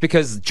Caleb just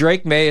because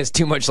Drake May is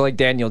too much like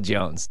Daniel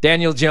Jones.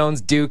 Daniel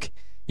Jones, Duke,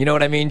 you know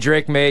what I mean?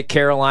 Drake May,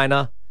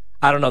 Carolina.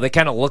 I don't know. They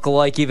kind of look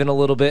alike even a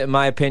little bit, in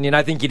my opinion.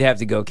 I think you'd have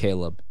to go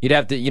Caleb. You'd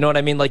have to, you know what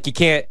I mean? Like, you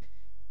can't,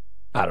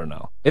 I don't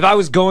know. If I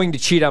was going to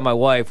cheat on my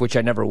wife, which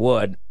I never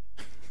would,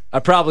 I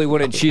probably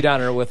wouldn't cheat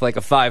on her with like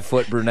a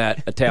 5-foot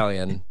brunette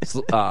Italian.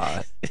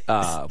 What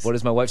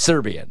is my wife?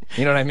 Serbian.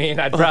 You know what I mean?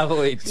 I'd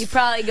probably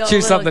go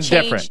choose something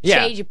different.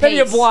 Yeah, maybe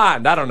a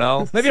blonde. I don't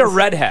know. Maybe a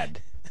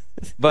redhead.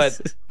 But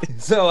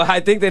so I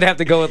think they'd have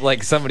to go with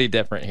like somebody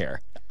different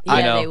here.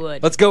 Yeah, they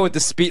would. Let's go with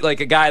the speed, like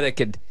a guy that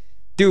could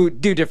do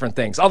different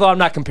things. Although I'm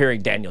not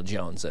comparing Daniel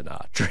Jones and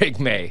Drake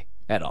May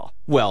at all.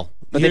 Well.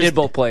 But they did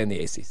both play in the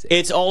ACC.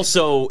 It's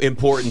also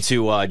important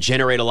to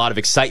generate a lot of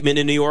excitement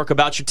in New York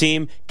about your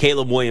team.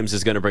 Caleb Williams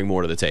is going to bring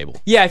more to the table.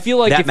 Yeah, I feel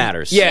like that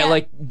matters. Yeah,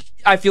 like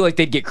I feel like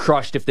they'd get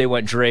crushed if they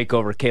went Drake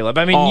over Caleb.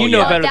 I mean, you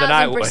know better than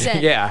I would.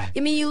 Yeah. I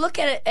mean, you look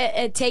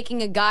at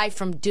taking a guy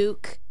from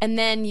Duke, and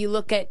then you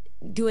look at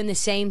doing the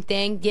same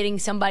thing, getting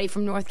somebody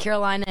from North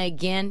Carolina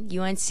again,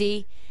 UNC.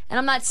 And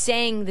I'm not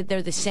saying that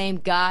they're the same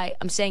guy.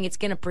 I'm saying it's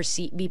going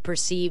to be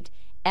perceived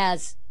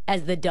as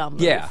the dumb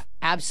move. Yeah.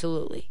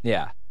 Absolutely.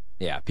 Yeah.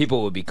 Yeah,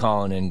 people would be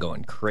calling in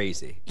going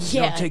crazy.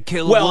 Yeah. Don't take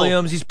Caleb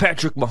Williams, he's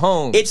Patrick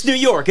Mahomes. It's New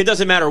York. It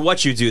doesn't matter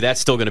what you do. That's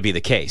still going to be the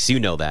case.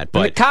 You know that.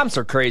 But the comps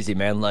are crazy,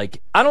 man.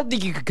 Like, I don't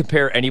think you could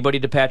compare anybody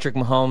to Patrick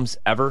Mahomes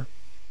ever.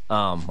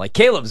 Like,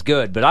 Caleb's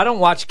good, but I don't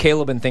watch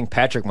Caleb and think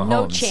Patrick Mahomes.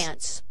 No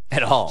chance.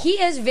 At all. He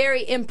is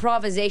very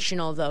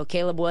improvisational, though,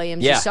 Caleb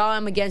Williams. Yeah. You saw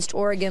him against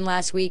Oregon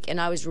last week,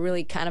 and I was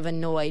really kind of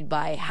annoyed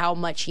by how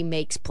much he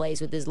makes plays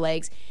with his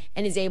legs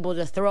and is able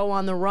to throw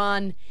on the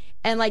run.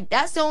 And, like,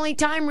 that's the only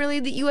time, really,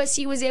 that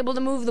USC was able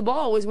to move the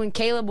ball was when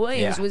Caleb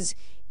Williams was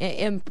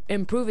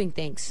improving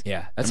things.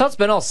 Yeah, that's how it's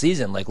been all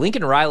season. Like,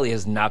 Lincoln Riley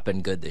has not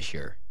been good this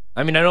year.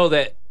 I mean, I know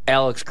that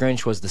Alex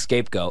Grinch was the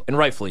scapegoat, and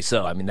rightfully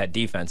so. I mean, that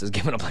defense has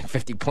given up like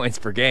 50 points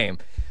per game.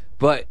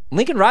 But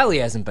Lincoln Riley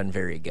hasn't been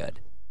very good.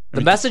 The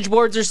message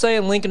boards are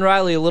saying Lincoln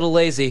Riley a little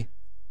lazy.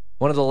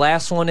 One of the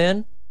last one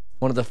in,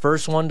 one of the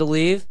first one to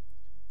leave.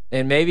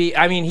 And maybe,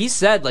 I mean, he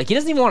said, like, he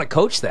doesn't even want to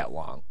coach that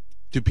long.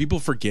 Do people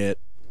forget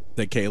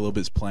that Caleb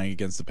is playing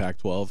against the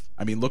Pac-12?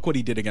 I mean, look what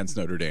he did against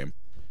Notre Dame.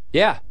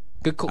 Yeah,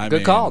 good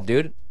call,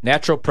 dude.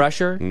 Natural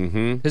pressure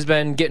has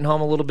been getting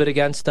home a little bit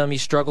against him. He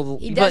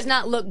struggled. He does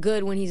not look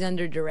good when he's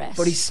under duress.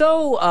 But he's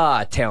so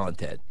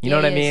talented. You know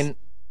what I mean?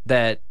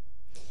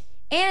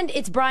 And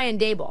it's Brian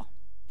Daboll.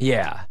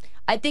 Yeah.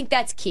 I think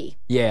that's key.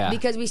 Yeah.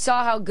 Because we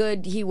saw how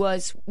good he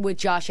was with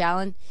Josh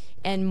Allen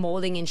and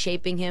molding and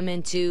shaping him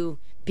into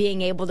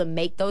being able to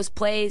make those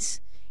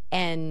plays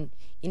and,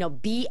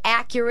 be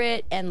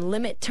accurate and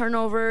limit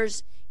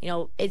turnovers.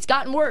 It's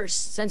gotten worse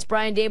since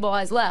Brian Daboll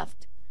has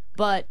left.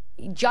 But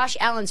Josh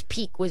Allen's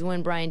peak was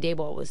when Brian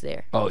Daboll was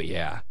there. Oh,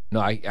 yeah.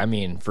 No, I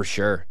mean, for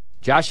sure.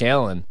 Josh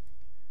Allen,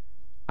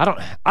 I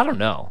don't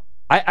know.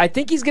 I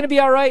think he's going to be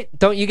all right.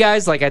 Don't you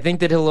guys? Like, I think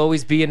that he'll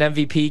always be an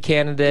MVP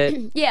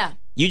candidate. Yeah.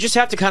 You just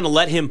have to kind of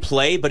let him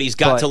play, but he's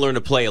got to learn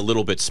to play a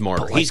little bit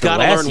smarter. He's got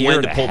to learn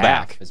when to pull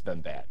back. It's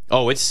been bad.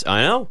 Oh,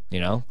 I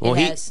know. Well,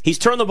 he's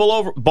turned the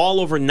ball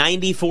over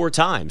 94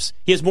 times.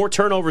 He has more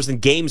turnovers than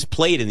games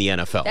played in the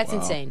NFL. That's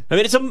insane. I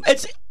mean,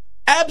 it's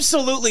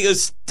absolutely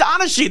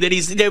astonishing that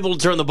he's able to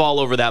turn the ball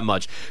over that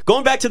much.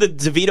 Going back to the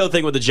DeVito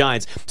thing with the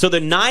Giants, so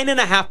they're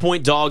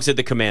 9.5-point dogs at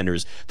the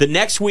Commanders. The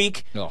next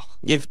week,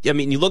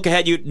 you look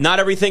ahead, not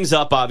everything's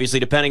up, obviously,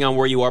 depending on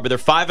where you are, but they're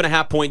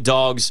 5.5-point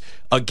dogs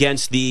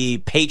against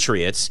the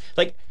Patriots.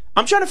 Like,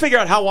 I'm trying to figure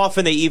out how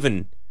often they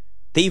even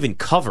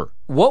cover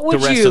the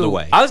rest of the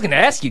way. I was going to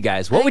ask you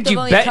guys, what would you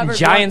bet in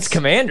Giants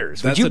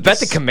Commanders? Would you bet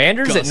the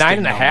Commanders at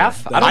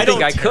 9.5? I don't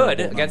think I could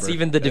against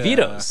even the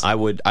DeVitos.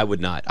 I would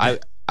not.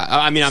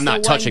 I mean, I'm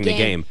not touching the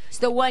game. It's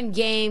the one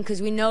game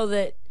because we know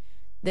that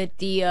that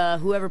the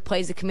whoever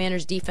plays the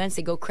Commanders' defense,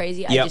 they go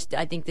crazy. Yep.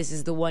 I think this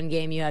is the one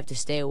game you have to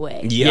stay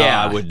away.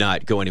 Yeah, I would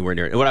not go anywhere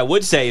near it. What I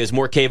would say is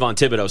more Kayvon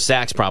Thibodeau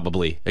sacks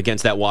probably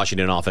against that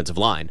Washington offensive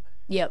line.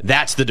 Yep.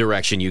 That's the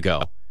direction you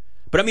go.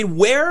 But I mean,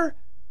 where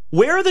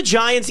are the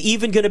Giants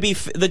even going to be?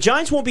 The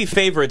Giants won't be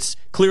favorites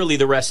clearly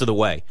the rest of the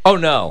way. Oh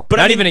no, but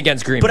not even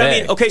against Green Bay. But I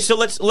mean, okay, so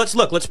let's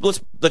look.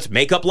 Let's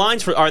make up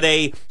lines for. Are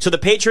they? So the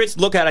Patriots.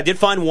 Look at. I did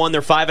find one.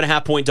 They're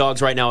 5.5 point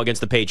dogs right now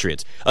against the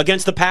Patriots.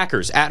 Against the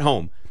Packers at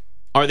home.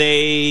 Are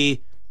they?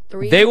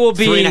 They will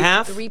be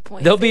 3.5. 3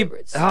 point. They'll be.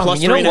 favorites.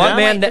 Plus You know 3.5? what,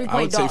 man?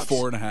 I would say dogs.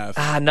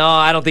 4.5. No,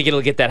 I don't think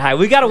it'll get that high.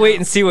 We got to wait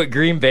and see what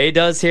Green Bay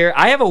does here.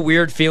 I have a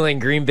weird feeling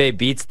Green Bay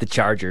beats the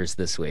Chargers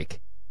this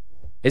week.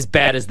 As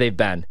bad as they've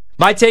been.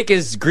 My take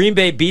is Green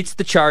Bay beats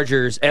the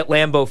Chargers at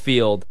Lambeau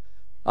Field.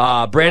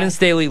 Brandon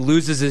Staley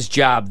loses his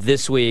job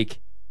this week.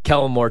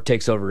 Kellen Moore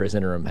takes over as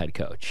interim head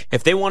coach.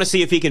 If they want to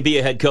see if he can be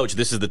a head coach,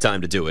 this is the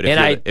time to do it.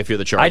 If you're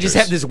the Chargers, I just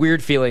have this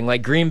weird feeling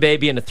like Green Bay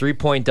being a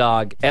 3-point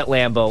dog at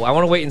Lambeau. I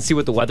want to wait and see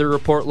what the weather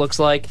report looks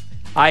like.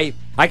 I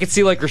could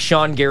see like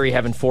Rashawn Gary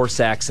having 4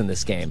 sacks in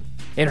this game.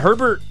 And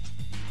Herbert,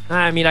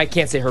 I mean, I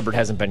can't say Herbert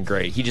hasn't been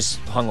great. He just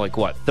hung like,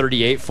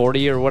 38,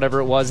 40 or whatever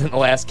it was in the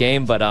last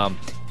game. But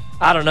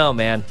I don't know,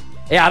 man.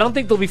 Yeah, I don't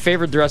think they'll be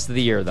favored the rest of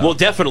the year, though. Well,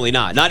 definitely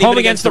not. Not Home even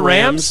against the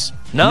Rams.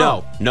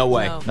 No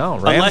way. No,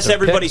 Rams unless are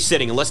everybody's picked.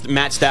 sitting, unless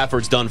Matt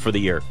Stafford's done for the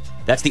year.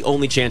 That's the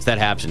only chance that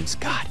happens.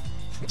 God,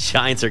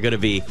 Giants are going to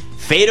be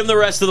fade them the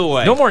rest of the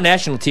way. No more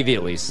national TV,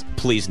 at least.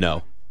 Please,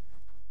 no.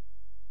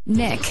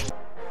 Nick.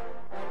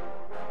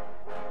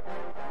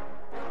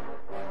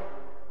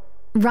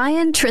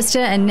 Ryan,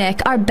 Trista, and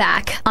Nick are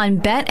back on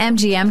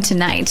BetMGM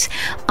tonight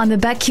on the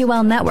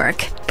BetQL network,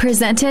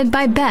 presented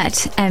by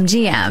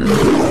BetMGM.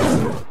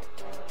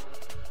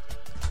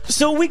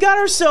 So we got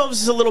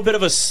ourselves a little bit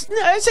of I'd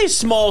say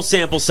small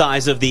sample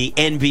size of the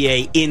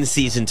NBA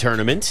in-season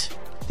tournament,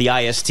 the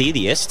IST,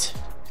 the IST.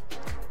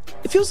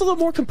 It feels a little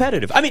more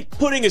competitive. I mean,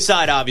 putting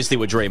aside obviously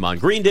what Draymond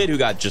Green did, who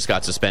just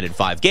got suspended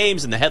 5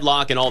 games and the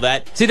headlock and all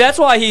that. See, that's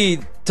why he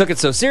took it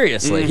so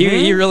seriously.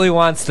 He really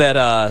wants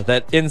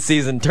that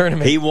in-season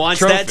tournament. He wants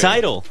trophy. that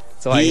title.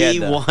 So he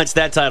wants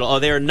that title. Oh,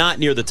 they are not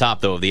near the top,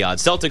 though, of the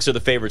odds. Celtics are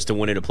the favorites to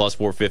win it at plus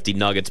 450.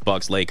 Nuggets,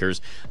 Bucks,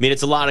 Lakers. I mean,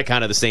 it's a lot of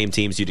kind of the same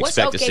teams you'd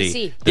expect to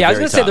see. Yeah, I was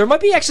going to say, there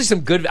might be actually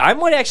some good... I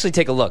might actually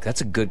take a look.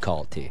 That's a good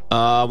call, T.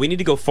 We need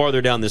to go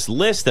farther down this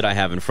list that I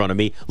have in front of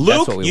me.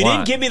 Luke, you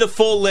didn't give me the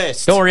full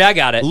list. Don't worry, I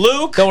got it.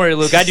 Luke? Don't worry,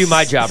 Luke. I do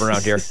my job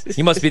around here.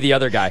 You must be the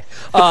other guy.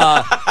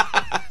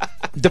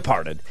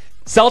 Departed.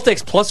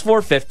 Celtics plus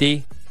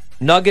 450.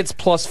 Nuggets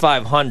plus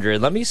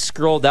 500. Let me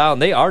scroll down.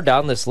 They are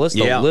down this list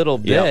a little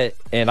bit,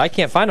 and I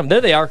can't find them.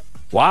 There they are.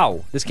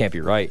 Wow, this can't be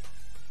right.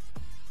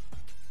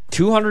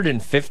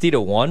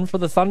 250-1 for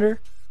the Thunder?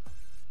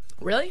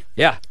 Really?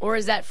 Yeah. Or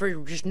is that for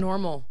just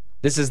normal?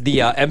 This is the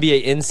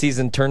NBA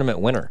in-season tournament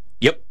winner.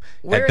 Yep.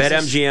 Where At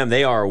is BetMGM,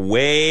 they are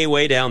way,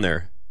 way down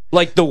there.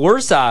 Like the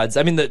worst odds,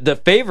 I mean,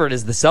 the favorite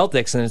is the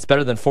Celtics, and it's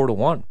better than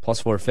 4-1, plus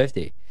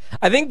 450.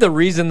 I think the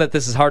reason that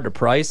this is hard to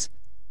price,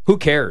 who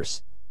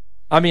cares?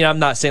 I mean, I'm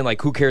not saying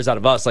like who cares out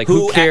of us. Like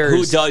who cares?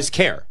 Who does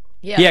care?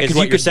 Yeah, is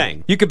what you're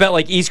saying. You could bet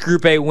like East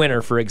Group A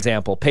winner, for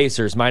example.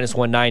 Pacers minus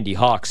 190,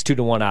 Hawks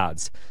 2-1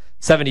 odds,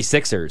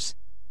 76ers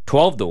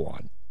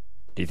 12-1.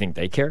 Do you think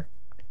they care?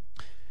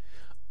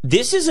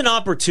 This is an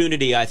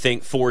opportunity, I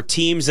think, for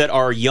teams that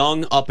are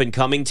young,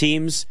 up-and-coming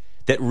teams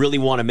that really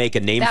want to make a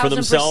name for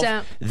themselves.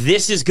 1000%.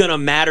 This is going to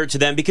matter to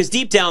them because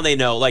deep down they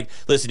know, like,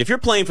 listen, if you're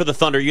playing for the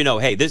Thunder, you know,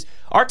 hey,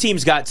 our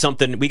team's got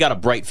something, we got a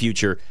bright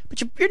future,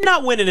 but you're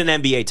not winning an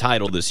NBA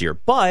title this year.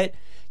 But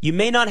you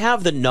may not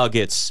have the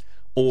Nuggets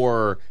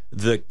or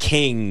the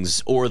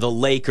Kings or the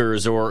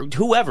Lakers or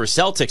whoever,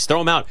 Celtics, throw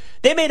them out.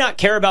 They may not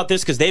care about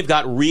this because they've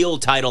got real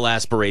title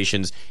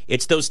aspirations.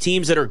 It's those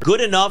teams that are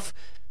good enough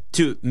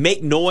to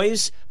make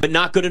noise, but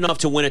not good enough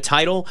to win a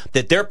title,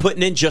 that they're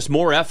putting in just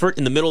more effort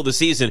in the middle of the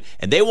season,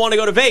 and they want to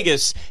go to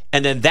Vegas,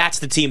 and then that's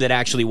the team that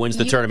actually wins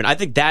the tournament. I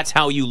think that's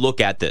how you look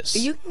at this.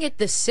 You can get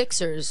the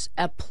Sixers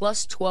at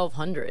plus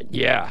 1,200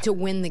 to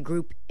win the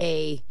Group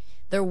A.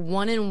 They're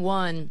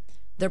 1-1.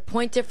 Their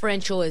point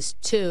differential is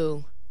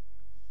 2.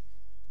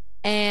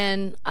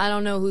 And I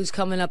don't know who's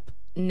coming up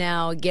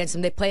now against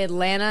them. They play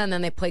Atlanta, and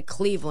then they play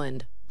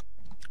Cleveland.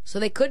 So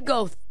they could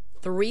go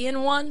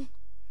 3-1.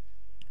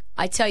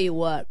 I tell you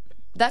what,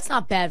 that's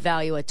not bad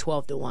value at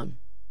 12-1.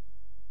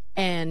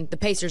 And the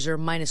Pacers are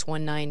minus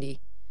 190.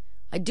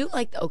 I do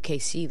like the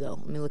OKC though.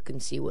 Let me look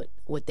and see what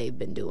they've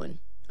been doing.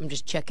 I'm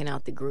just checking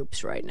out the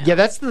groups right now. Yeah,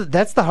 that's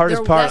the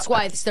hardest part. That's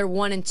why they're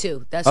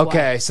 1-2. That's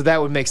okay, why. So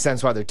that would make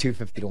sense why they're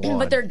 250-1.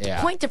 But their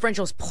point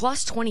differential is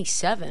plus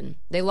 27.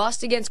 They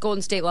lost against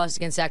Golden State, lost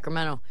against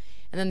Sacramento,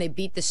 and then they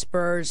beat the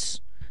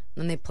Spurs.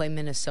 And then they play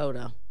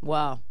Minnesota.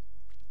 Wow.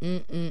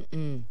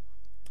 Man,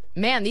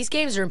 these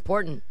games are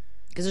important.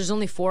 Because there's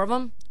only 4 of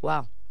them?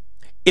 Wow.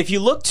 If you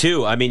look,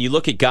 too, I mean, you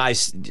look at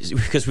guys,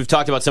 because we've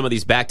talked about some of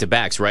these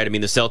back-to-backs, right? I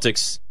mean, the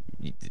Celtics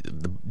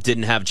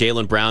didn't have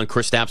Jaylen Brown,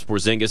 Kristaps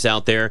Porzingis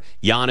out there.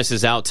 Giannis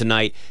is out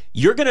tonight.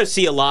 You're going to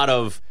see a lot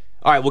of,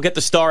 all right, we'll get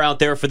the star out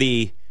there for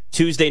the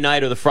Tuesday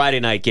night or the Friday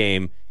night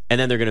game, and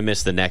then they're going to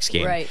miss the next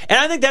game. Right. And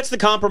I think that's the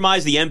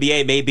compromise the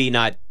NBA maybe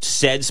not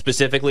said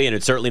specifically, and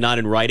it's certainly not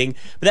in writing,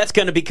 but that's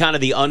going to be kind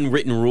of the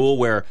unwritten rule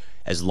where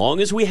as long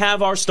as we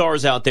have our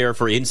stars out there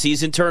for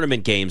in-season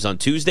tournament games on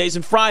Tuesdays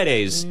and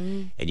Fridays,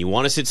 and you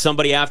want to sit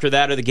somebody after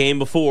that or the game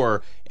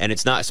before, and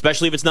it's not,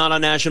 especially if it's not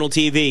on national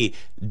TV,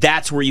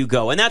 that's where you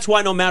go. And that's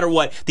why no matter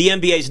what, the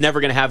NBA is never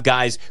going to have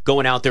guys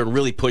going out there and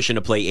really pushing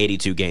to play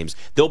 82 games.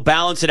 They'll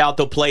balance it out,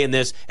 they'll play in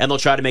this, and they'll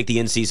try to make the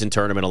in-season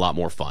tournament a lot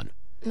more fun.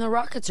 And the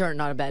Rockets are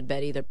not a bad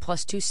bet either.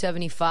 Plus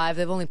 275.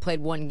 They've only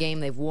played one game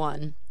they've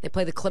won. They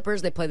play the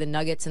Clippers, they play the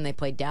Nuggets, and they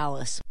play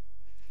Dallas.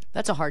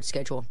 That's a hard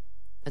schedule.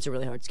 That's a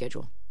really hard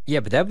schedule. Yeah,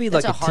 but that'd be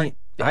like That's a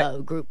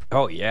hard group.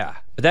 Oh, yeah.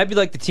 But that'd be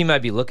like the team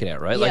I'd be looking at,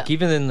 right? Yeah. Like,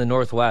 even in the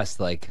Northwest,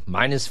 like,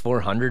 minus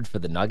 400 for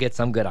the Nuggets,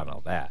 I'm good on all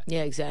that.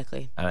 Yeah,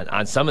 exactly. And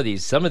on some of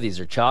these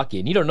are chalky,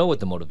 and you don't know what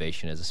the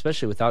motivation is,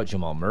 especially without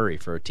Jamal Murray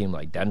for a team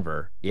like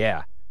Denver.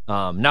 Yeah.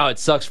 Now it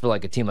sucks for,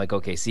 like, a team like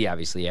OKC.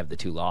 Obviously, you have the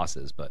 2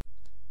 losses, but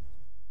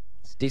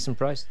it's a decent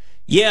price.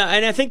 Yeah,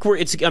 and I think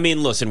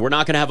listen, we're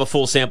not going to have a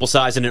full sample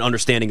size and an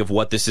understanding of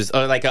what this is,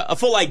 like a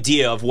full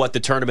idea of what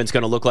the tournament's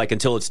going to look like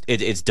until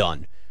it's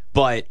done.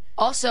 But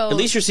also, at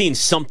least you're seeing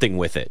something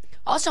with it.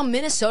 Also,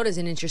 Minnesota's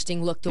an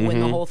interesting look to win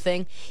the whole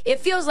thing. It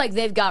feels like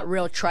they've got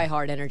real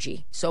try-hard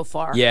energy so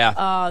far.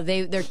 Yeah.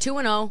 They're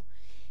 2-0.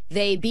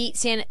 They beat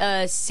San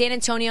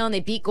Antonio, and they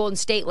beat Golden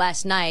State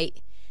last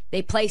night.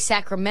 They play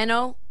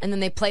Sacramento, and then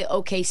they play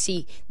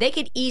OKC. They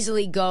could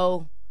easily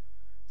go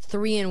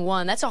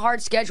 3-1. That's a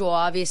hard schedule,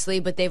 obviously,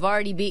 but they've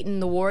already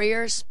beaten the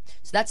Warriors,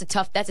 so that's a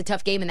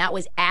tough game, and that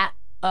was at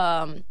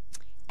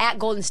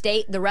Golden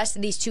State. The rest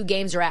of these 2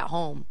 games are at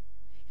home,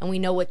 and we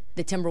know what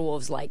the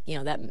Timberwolves like.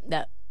 You know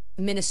that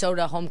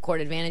Minnesota home court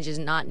advantage is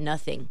not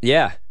nothing.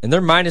 Yeah, and they're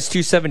minus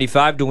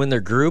 275 to win their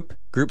Group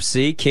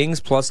C.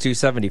 Kings plus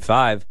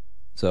 275.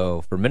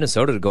 So for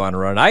Minnesota to go on a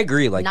run, I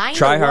agree. Like,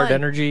 try hard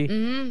energy.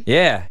 Mm-hmm.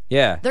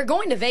 Yeah. They're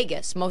going to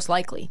Vegas, most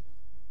likely.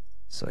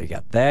 So you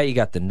got that. You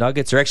got the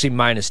Nuggets. They're actually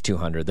minus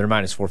 200. They're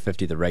minus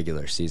 450 the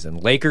regular season.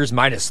 Lakers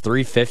minus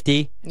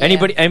 350. Yeah.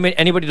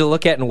 Anybody to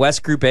look at in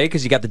West Group A?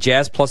 Because you got the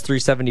Jazz plus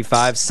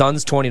 375.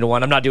 Suns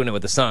 20-1. I'm not doing it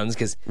with the Suns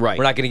because we're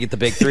not going to get the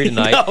big 3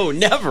 tonight. No,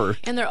 never.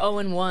 And they're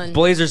 0-1.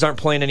 Blazers aren't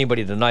playing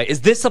anybody tonight. Is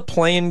this a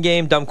play-in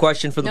game? Dumb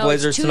question for the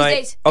Blazers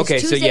tonight. Okay,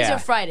 Tuesdays or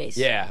Fridays.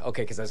 Yeah.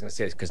 Okay, because I was going to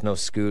say because no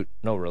Scoot,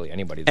 no really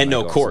anybody. And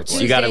no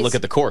courts. You got to look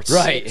at the courts.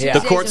 Right. Yeah.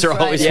 The courts are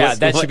always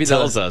that should be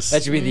tells us.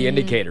 That should be the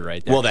indicator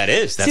right there. Well, that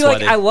is. That's See,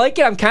 why I like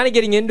it. I'm kind of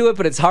getting into it,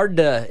 but it's hard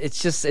to.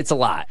 It's a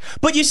lot.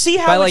 But you see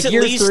how by it's like at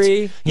year least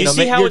 3. You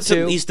see how it's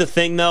at least the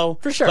thing, though.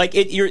 For sure. Like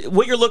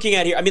what you're looking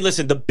at here. I mean,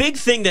 listen. The big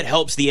thing that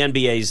helps the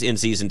NBA's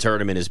in-season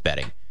tournament is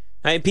betting.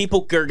 I mean,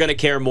 people are going to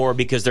care more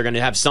because they're going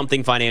to have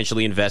something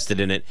financially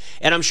invested in it.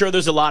 And I'm sure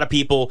there's a lot of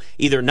people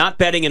either not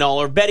betting at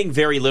all or betting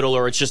very little,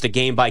 or it's just a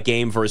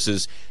game-by-game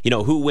versus,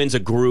 who wins a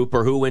group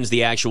or who wins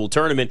the actual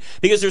tournament,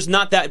 because there's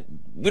not that.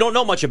 We don't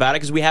know much about it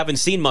because we haven't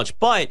seen much,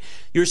 but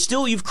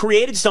you've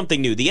created something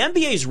new. The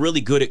NBA is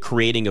really good at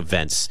creating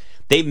events.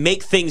 They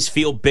make things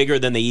feel bigger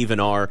than they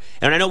even are.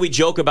 And I know we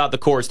joke about the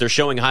courts. They're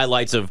showing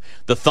highlights of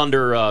the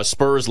Thunder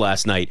Spurs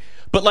last night.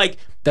 But,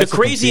 the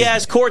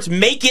crazy-ass courts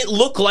make it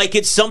look like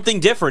it's something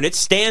different. It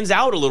stands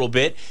out a little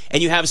bit,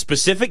 and you have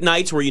specific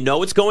nights where you know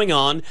what's going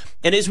on.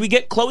 And as we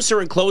get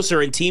closer and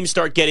closer and teams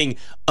start getting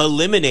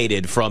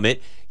eliminated from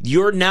it,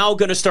 you're now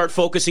going to start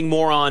focusing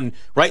more on,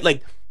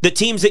 right, the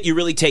teams that you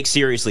really take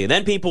seriously. And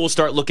then people will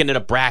start looking at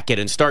a bracket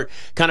and start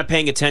kind of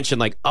paying attention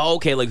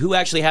who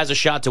actually has a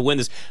shot to win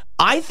this.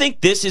 I think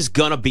this is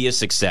going to be a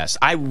success.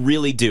 I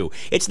really do.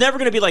 It's never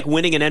going to be like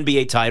winning an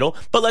NBA title,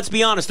 but let's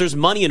be honest, there's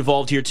money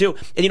involved here too.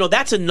 And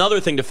that's another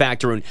thing to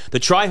factor in. The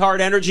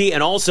try-hard energy,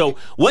 and also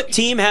what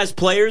team has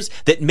players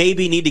that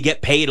maybe need to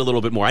get paid a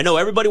little bit more. I know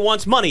everybody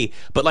wants money,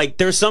 but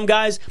there's some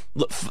guys,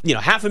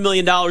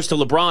 $500,000 to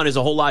LeBron is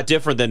a whole lot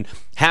different than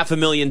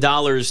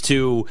 $500,000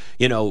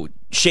 to,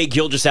 Shai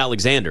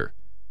Gilgeous-Alexander.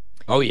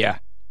 Oh, yeah.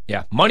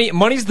 Yeah.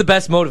 Money's the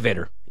best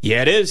motivator.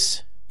 Yeah, it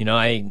is.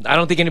 I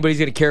don't think anybody's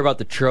going to care about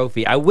the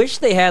trophy. I wish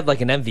they had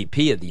an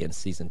MVP at the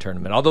in-season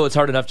tournament, although it's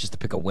hard enough just to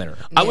pick a winner.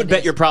 I would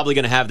bet you're probably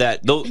going to have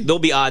that. There'll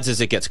be odds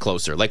as it gets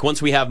closer.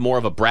 Once we have more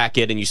of a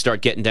bracket and you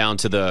start getting down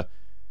to the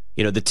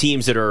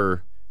teams that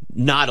are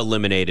not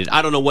eliminated,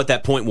 I don't know what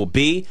that point will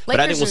be, but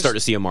I think we'll start to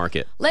see a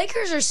market.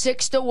 Lakers are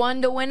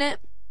 6-1 to win it.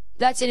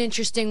 That's an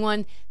interesting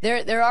one.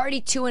 They're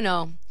already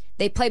 2-0.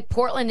 They play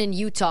Portland and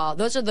Utah.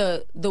 Those are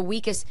the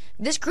weakest.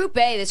 This Group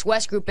A, this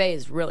West Group A,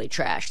 is really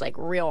trash,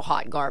 real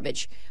hot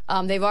garbage.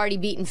 They've already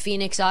beaten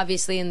Phoenix,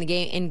 obviously,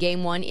 in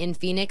game 1 in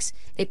Phoenix.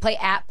 They play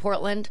at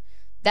Portland.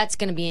 That's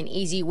going to be an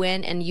easy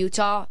win. And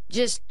Utah,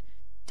 just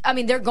I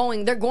mean, they're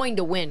going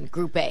to win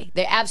Group A.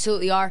 They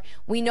absolutely are.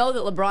 We know that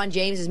LeBron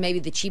James is maybe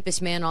the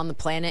cheapest man on the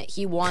planet.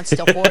 He wants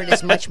to hoard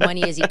as much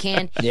money as he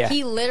can. Yeah.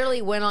 He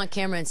literally went on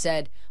camera and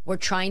said, "We're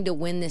trying to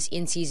win this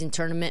in-season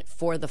tournament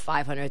for the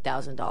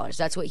 $500,000."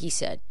 That's what he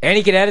said. And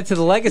he could add it to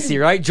the legacy,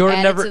 right?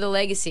 Add it to the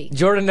legacy.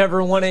 Jordan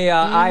never won a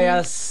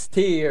IST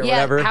or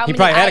whatever. How He many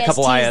probably had a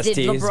couple ISTs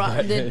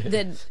ISTs.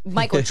 did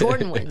Michael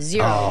Jordan win?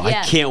 0.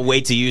 I can't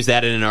wait to use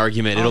that in an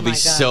argument. It'll be my God.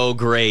 so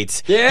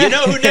great. Yeah. You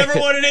know who never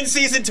won an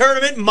in-season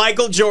tournament?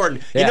 Michael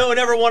Jordan. Yeah. You know who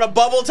never won a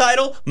bubble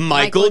title?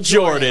 Michael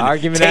Jordan.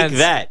 Argument Take ends.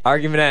 that.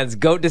 Argument ends.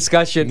 GOAT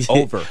discussion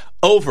over.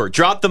 Over.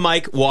 Drop the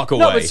mic. Walk away.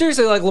 No, but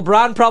seriously, like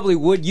LeBron probably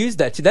would use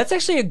that too. That's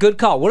actually a good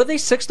call. What are they,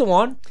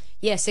 6-1?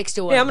 Yeah,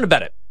 6-1. Yeah, I'm gonna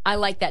bet it. I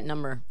like that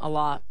number a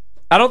lot.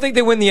 I don't think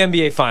they win the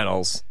NBA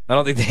Finals. I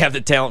don't think they have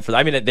the talent for that.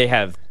 I mean, they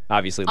have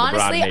obviously LeBron.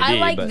 Honestly, and AD, I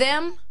like but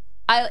them.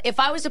 If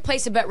I was to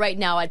place a bet right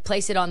now, I'd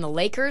place it on the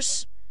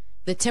Lakers,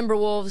 the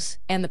Timberwolves,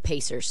 and the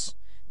Pacers.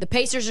 The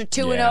Pacers are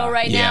 2-0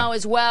 right now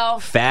as well.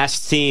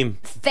 Fast team.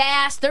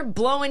 Fast. They're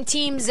blowing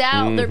teams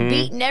out. They're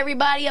beating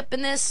everybody up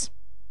in this.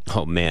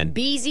 Oh, man.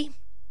 Beasy.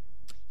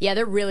 Yeah,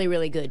 they're really,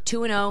 really good.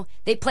 2-0.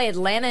 They play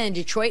Atlanta and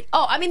Detroit.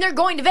 Oh, I mean, they're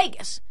going to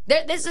Vegas.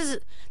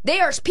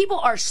 People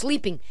are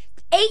sleeping.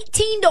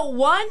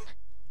 18-1.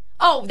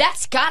 Oh,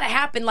 that's got to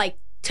happen like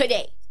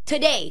today.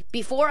 Today,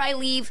 before I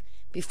leave,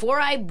 before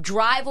I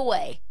drive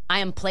away, I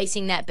am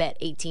placing that bet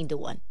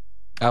 18-1.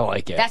 I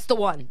like it. That's the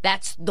one.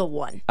 That's the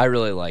one. I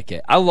really like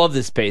it. I love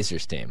this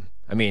Pacers team.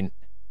 I mean,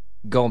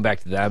 going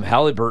back to them,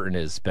 Halliburton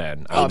has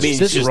been.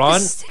 This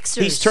run,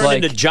 he's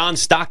turned into John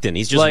Stockton.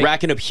 He's just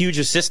racking up huge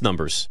assist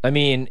numbers. I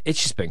mean,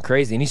 it's just been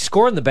crazy, and he's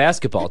scoring the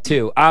basketball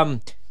too.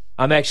 I'm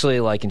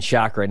actually like in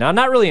shock right now. I'm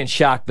not really in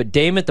shock, but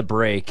Dame at the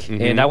break,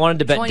 and I wanted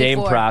to bet 24.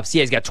 Dame props.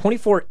 Yeah, he's got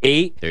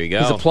 24-8. There you go.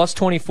 He's a plus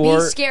 24.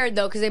 Be scared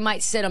though, because they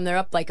might sit him. They're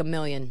up like $1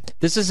 million.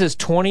 This is his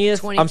 20th.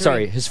 23. I'm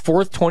sorry, his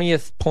fourth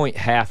 20th point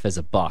half as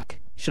a buck.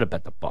 Should have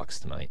bet the Bucks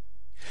tonight.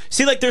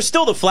 See, like, there's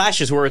still the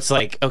flashes where it's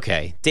like,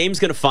 okay, Dame's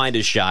going to find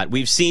his shot.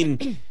 We've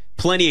seen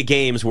plenty of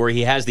games where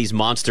he has these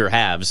monster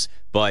halves,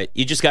 but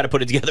you just got to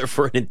put it together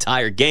for an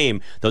entire game,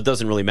 though it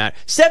doesn't really matter.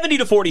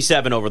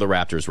 70-47 over the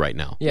Raptors right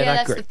now. Yeah,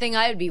 that's great. the thing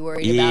I would be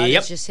worried about. Yep.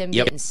 It's just him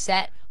getting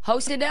set.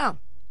 Host it down.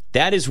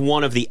 That is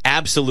one of the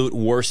absolute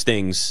worst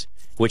things,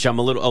 which I'm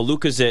a little... Oh,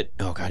 Luka's at...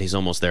 Oh, God, he's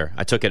almost there.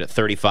 I took it at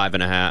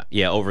 35.5.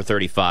 Yeah, over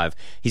 35.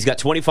 He's got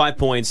 25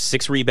 points,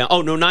 6 rebounds.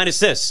 Oh, no, 9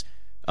 assists.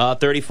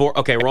 34.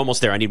 Okay, we're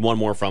almost there. I need one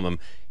more from him.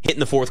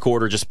 Hitting the fourth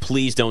quarter. Just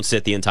please don't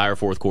sit the entire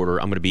fourth quarter.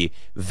 I'm going to be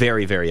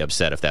very, very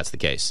upset if that's the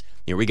case.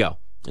 Here we go.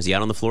 Is he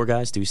out on the floor,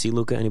 guys? Do we see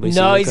Luka? Anybody see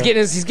No, Luka?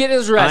 he's getting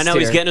his rest. I know, here.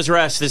 he's getting his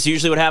rest. This is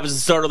usually what happens at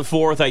the start of the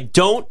fourth. I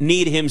don't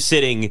need him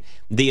sitting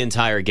the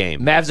entire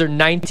game. Mavs are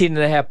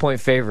 19.5-point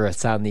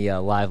favorites on the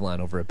live line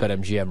over at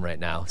BetMGM right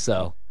now,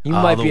 so you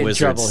might be in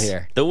trouble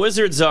here. The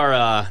Wizards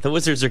are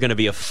going to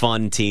be a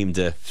fun team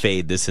to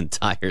fade this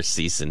entire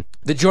season.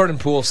 The Jordan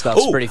Poole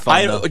stuff's pretty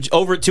fun, though.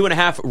 Over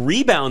 2.5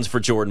 rebounds for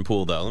Jordan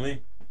Poole, though.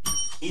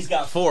 He's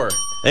got 4.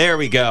 There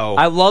we go.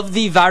 I love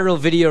the viral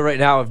video right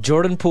now of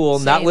Jordan Poole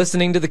not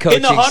listening to the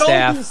coaching huddle?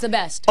 staff. It's the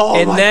best.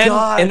 Oh, my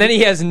God. And then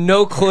he has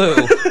no clue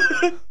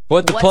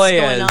what the What's play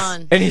going is.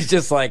 on? And he's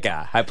just like,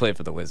 I played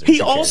for the Wizards. He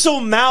Who cares? also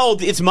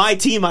mouthed, "It's my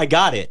team, I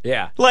got it."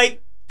 Yeah.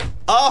 Like,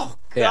 oh,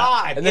 Yeah.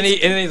 God. And then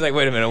he's like,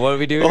 wait a minute, what do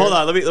we do here? Hold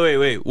on, let me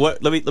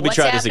What's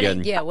try this happening?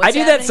 again. Yeah, what's I do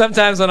that happening?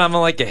 sometimes when I'm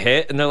on like a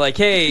hit, and they're like,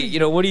 hey,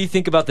 what do you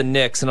think about the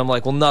Knicks? And I'm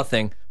like, well,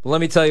 nothing. But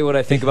let me tell you what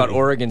I think about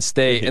Oregon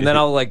State. And then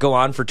I'll like go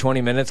on for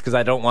 20 minutes because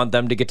I don't want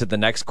them to get to the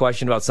next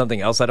question about something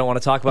else I don't want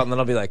to talk about. And then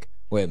I'll be like,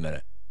 wait a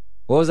minute.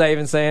 What was I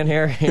even saying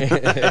here?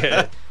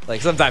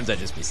 Like sometimes I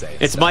just be saying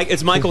It's stuff.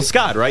 It's Michael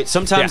Scott, right?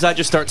 Sometimes Yeah. I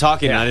just start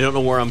talking and Yeah. I don't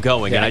know where I'm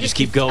going, and Yeah. I just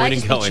keep going I and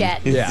just be going.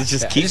 chatting. Yeah.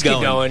 Just Yeah. keep Just going.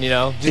 keep going,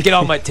 Just get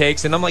all my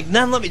takes. And I'm like,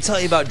 then let me tell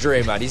you about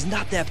Draymond. He's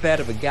not that bad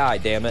of a guy,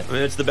 damn it. I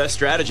mean, it's the best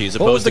strategy as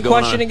What was opposed the to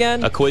going question on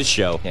again? a quiz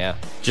show. Yeah.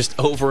 Just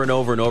over and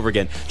over and over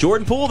again.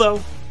 Jordan Poole,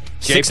 though,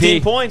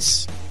 16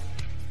 points.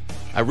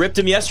 I ripped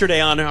him yesterday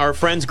on our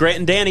friends Grant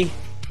and Danny,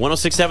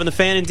 106.7 The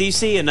Fan in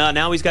D.C., and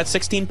now he's got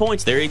 16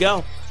 points. There you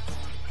go.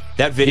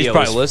 That video He's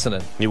probably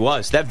listening. He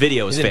was. That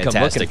video is He didn't come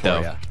fantastic, looking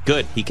for though. ya.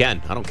 Good. He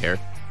can. I don't care.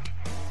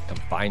 Come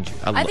find you.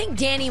 I think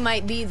Danny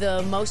might be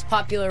the most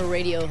popular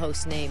radio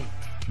host name.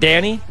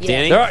 Danny? Yeah.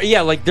 Danny?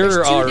 There There's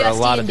two are a Dusty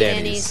lot of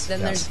and Dannys.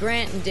 Then there's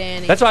Grant and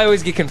Danny. That's why I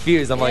always get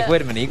confused. I'm like, Yeah.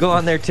 wait a minute, you go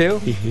on there too?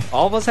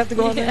 All of us have to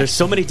go on there? There's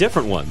so many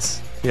different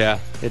ones. Yeah.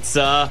 It's,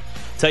 tell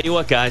you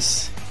what,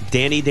 guys.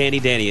 Danny.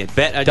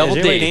 Bet, Double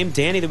is there D. a name,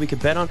 Danny, that we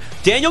could bet on?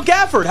 Daniel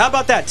Gafford. How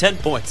about that? 10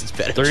 points. It's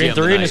better. 3 and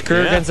 3 in his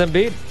career against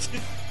Embiid.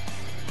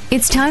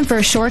 It's time for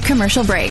a short commercial break.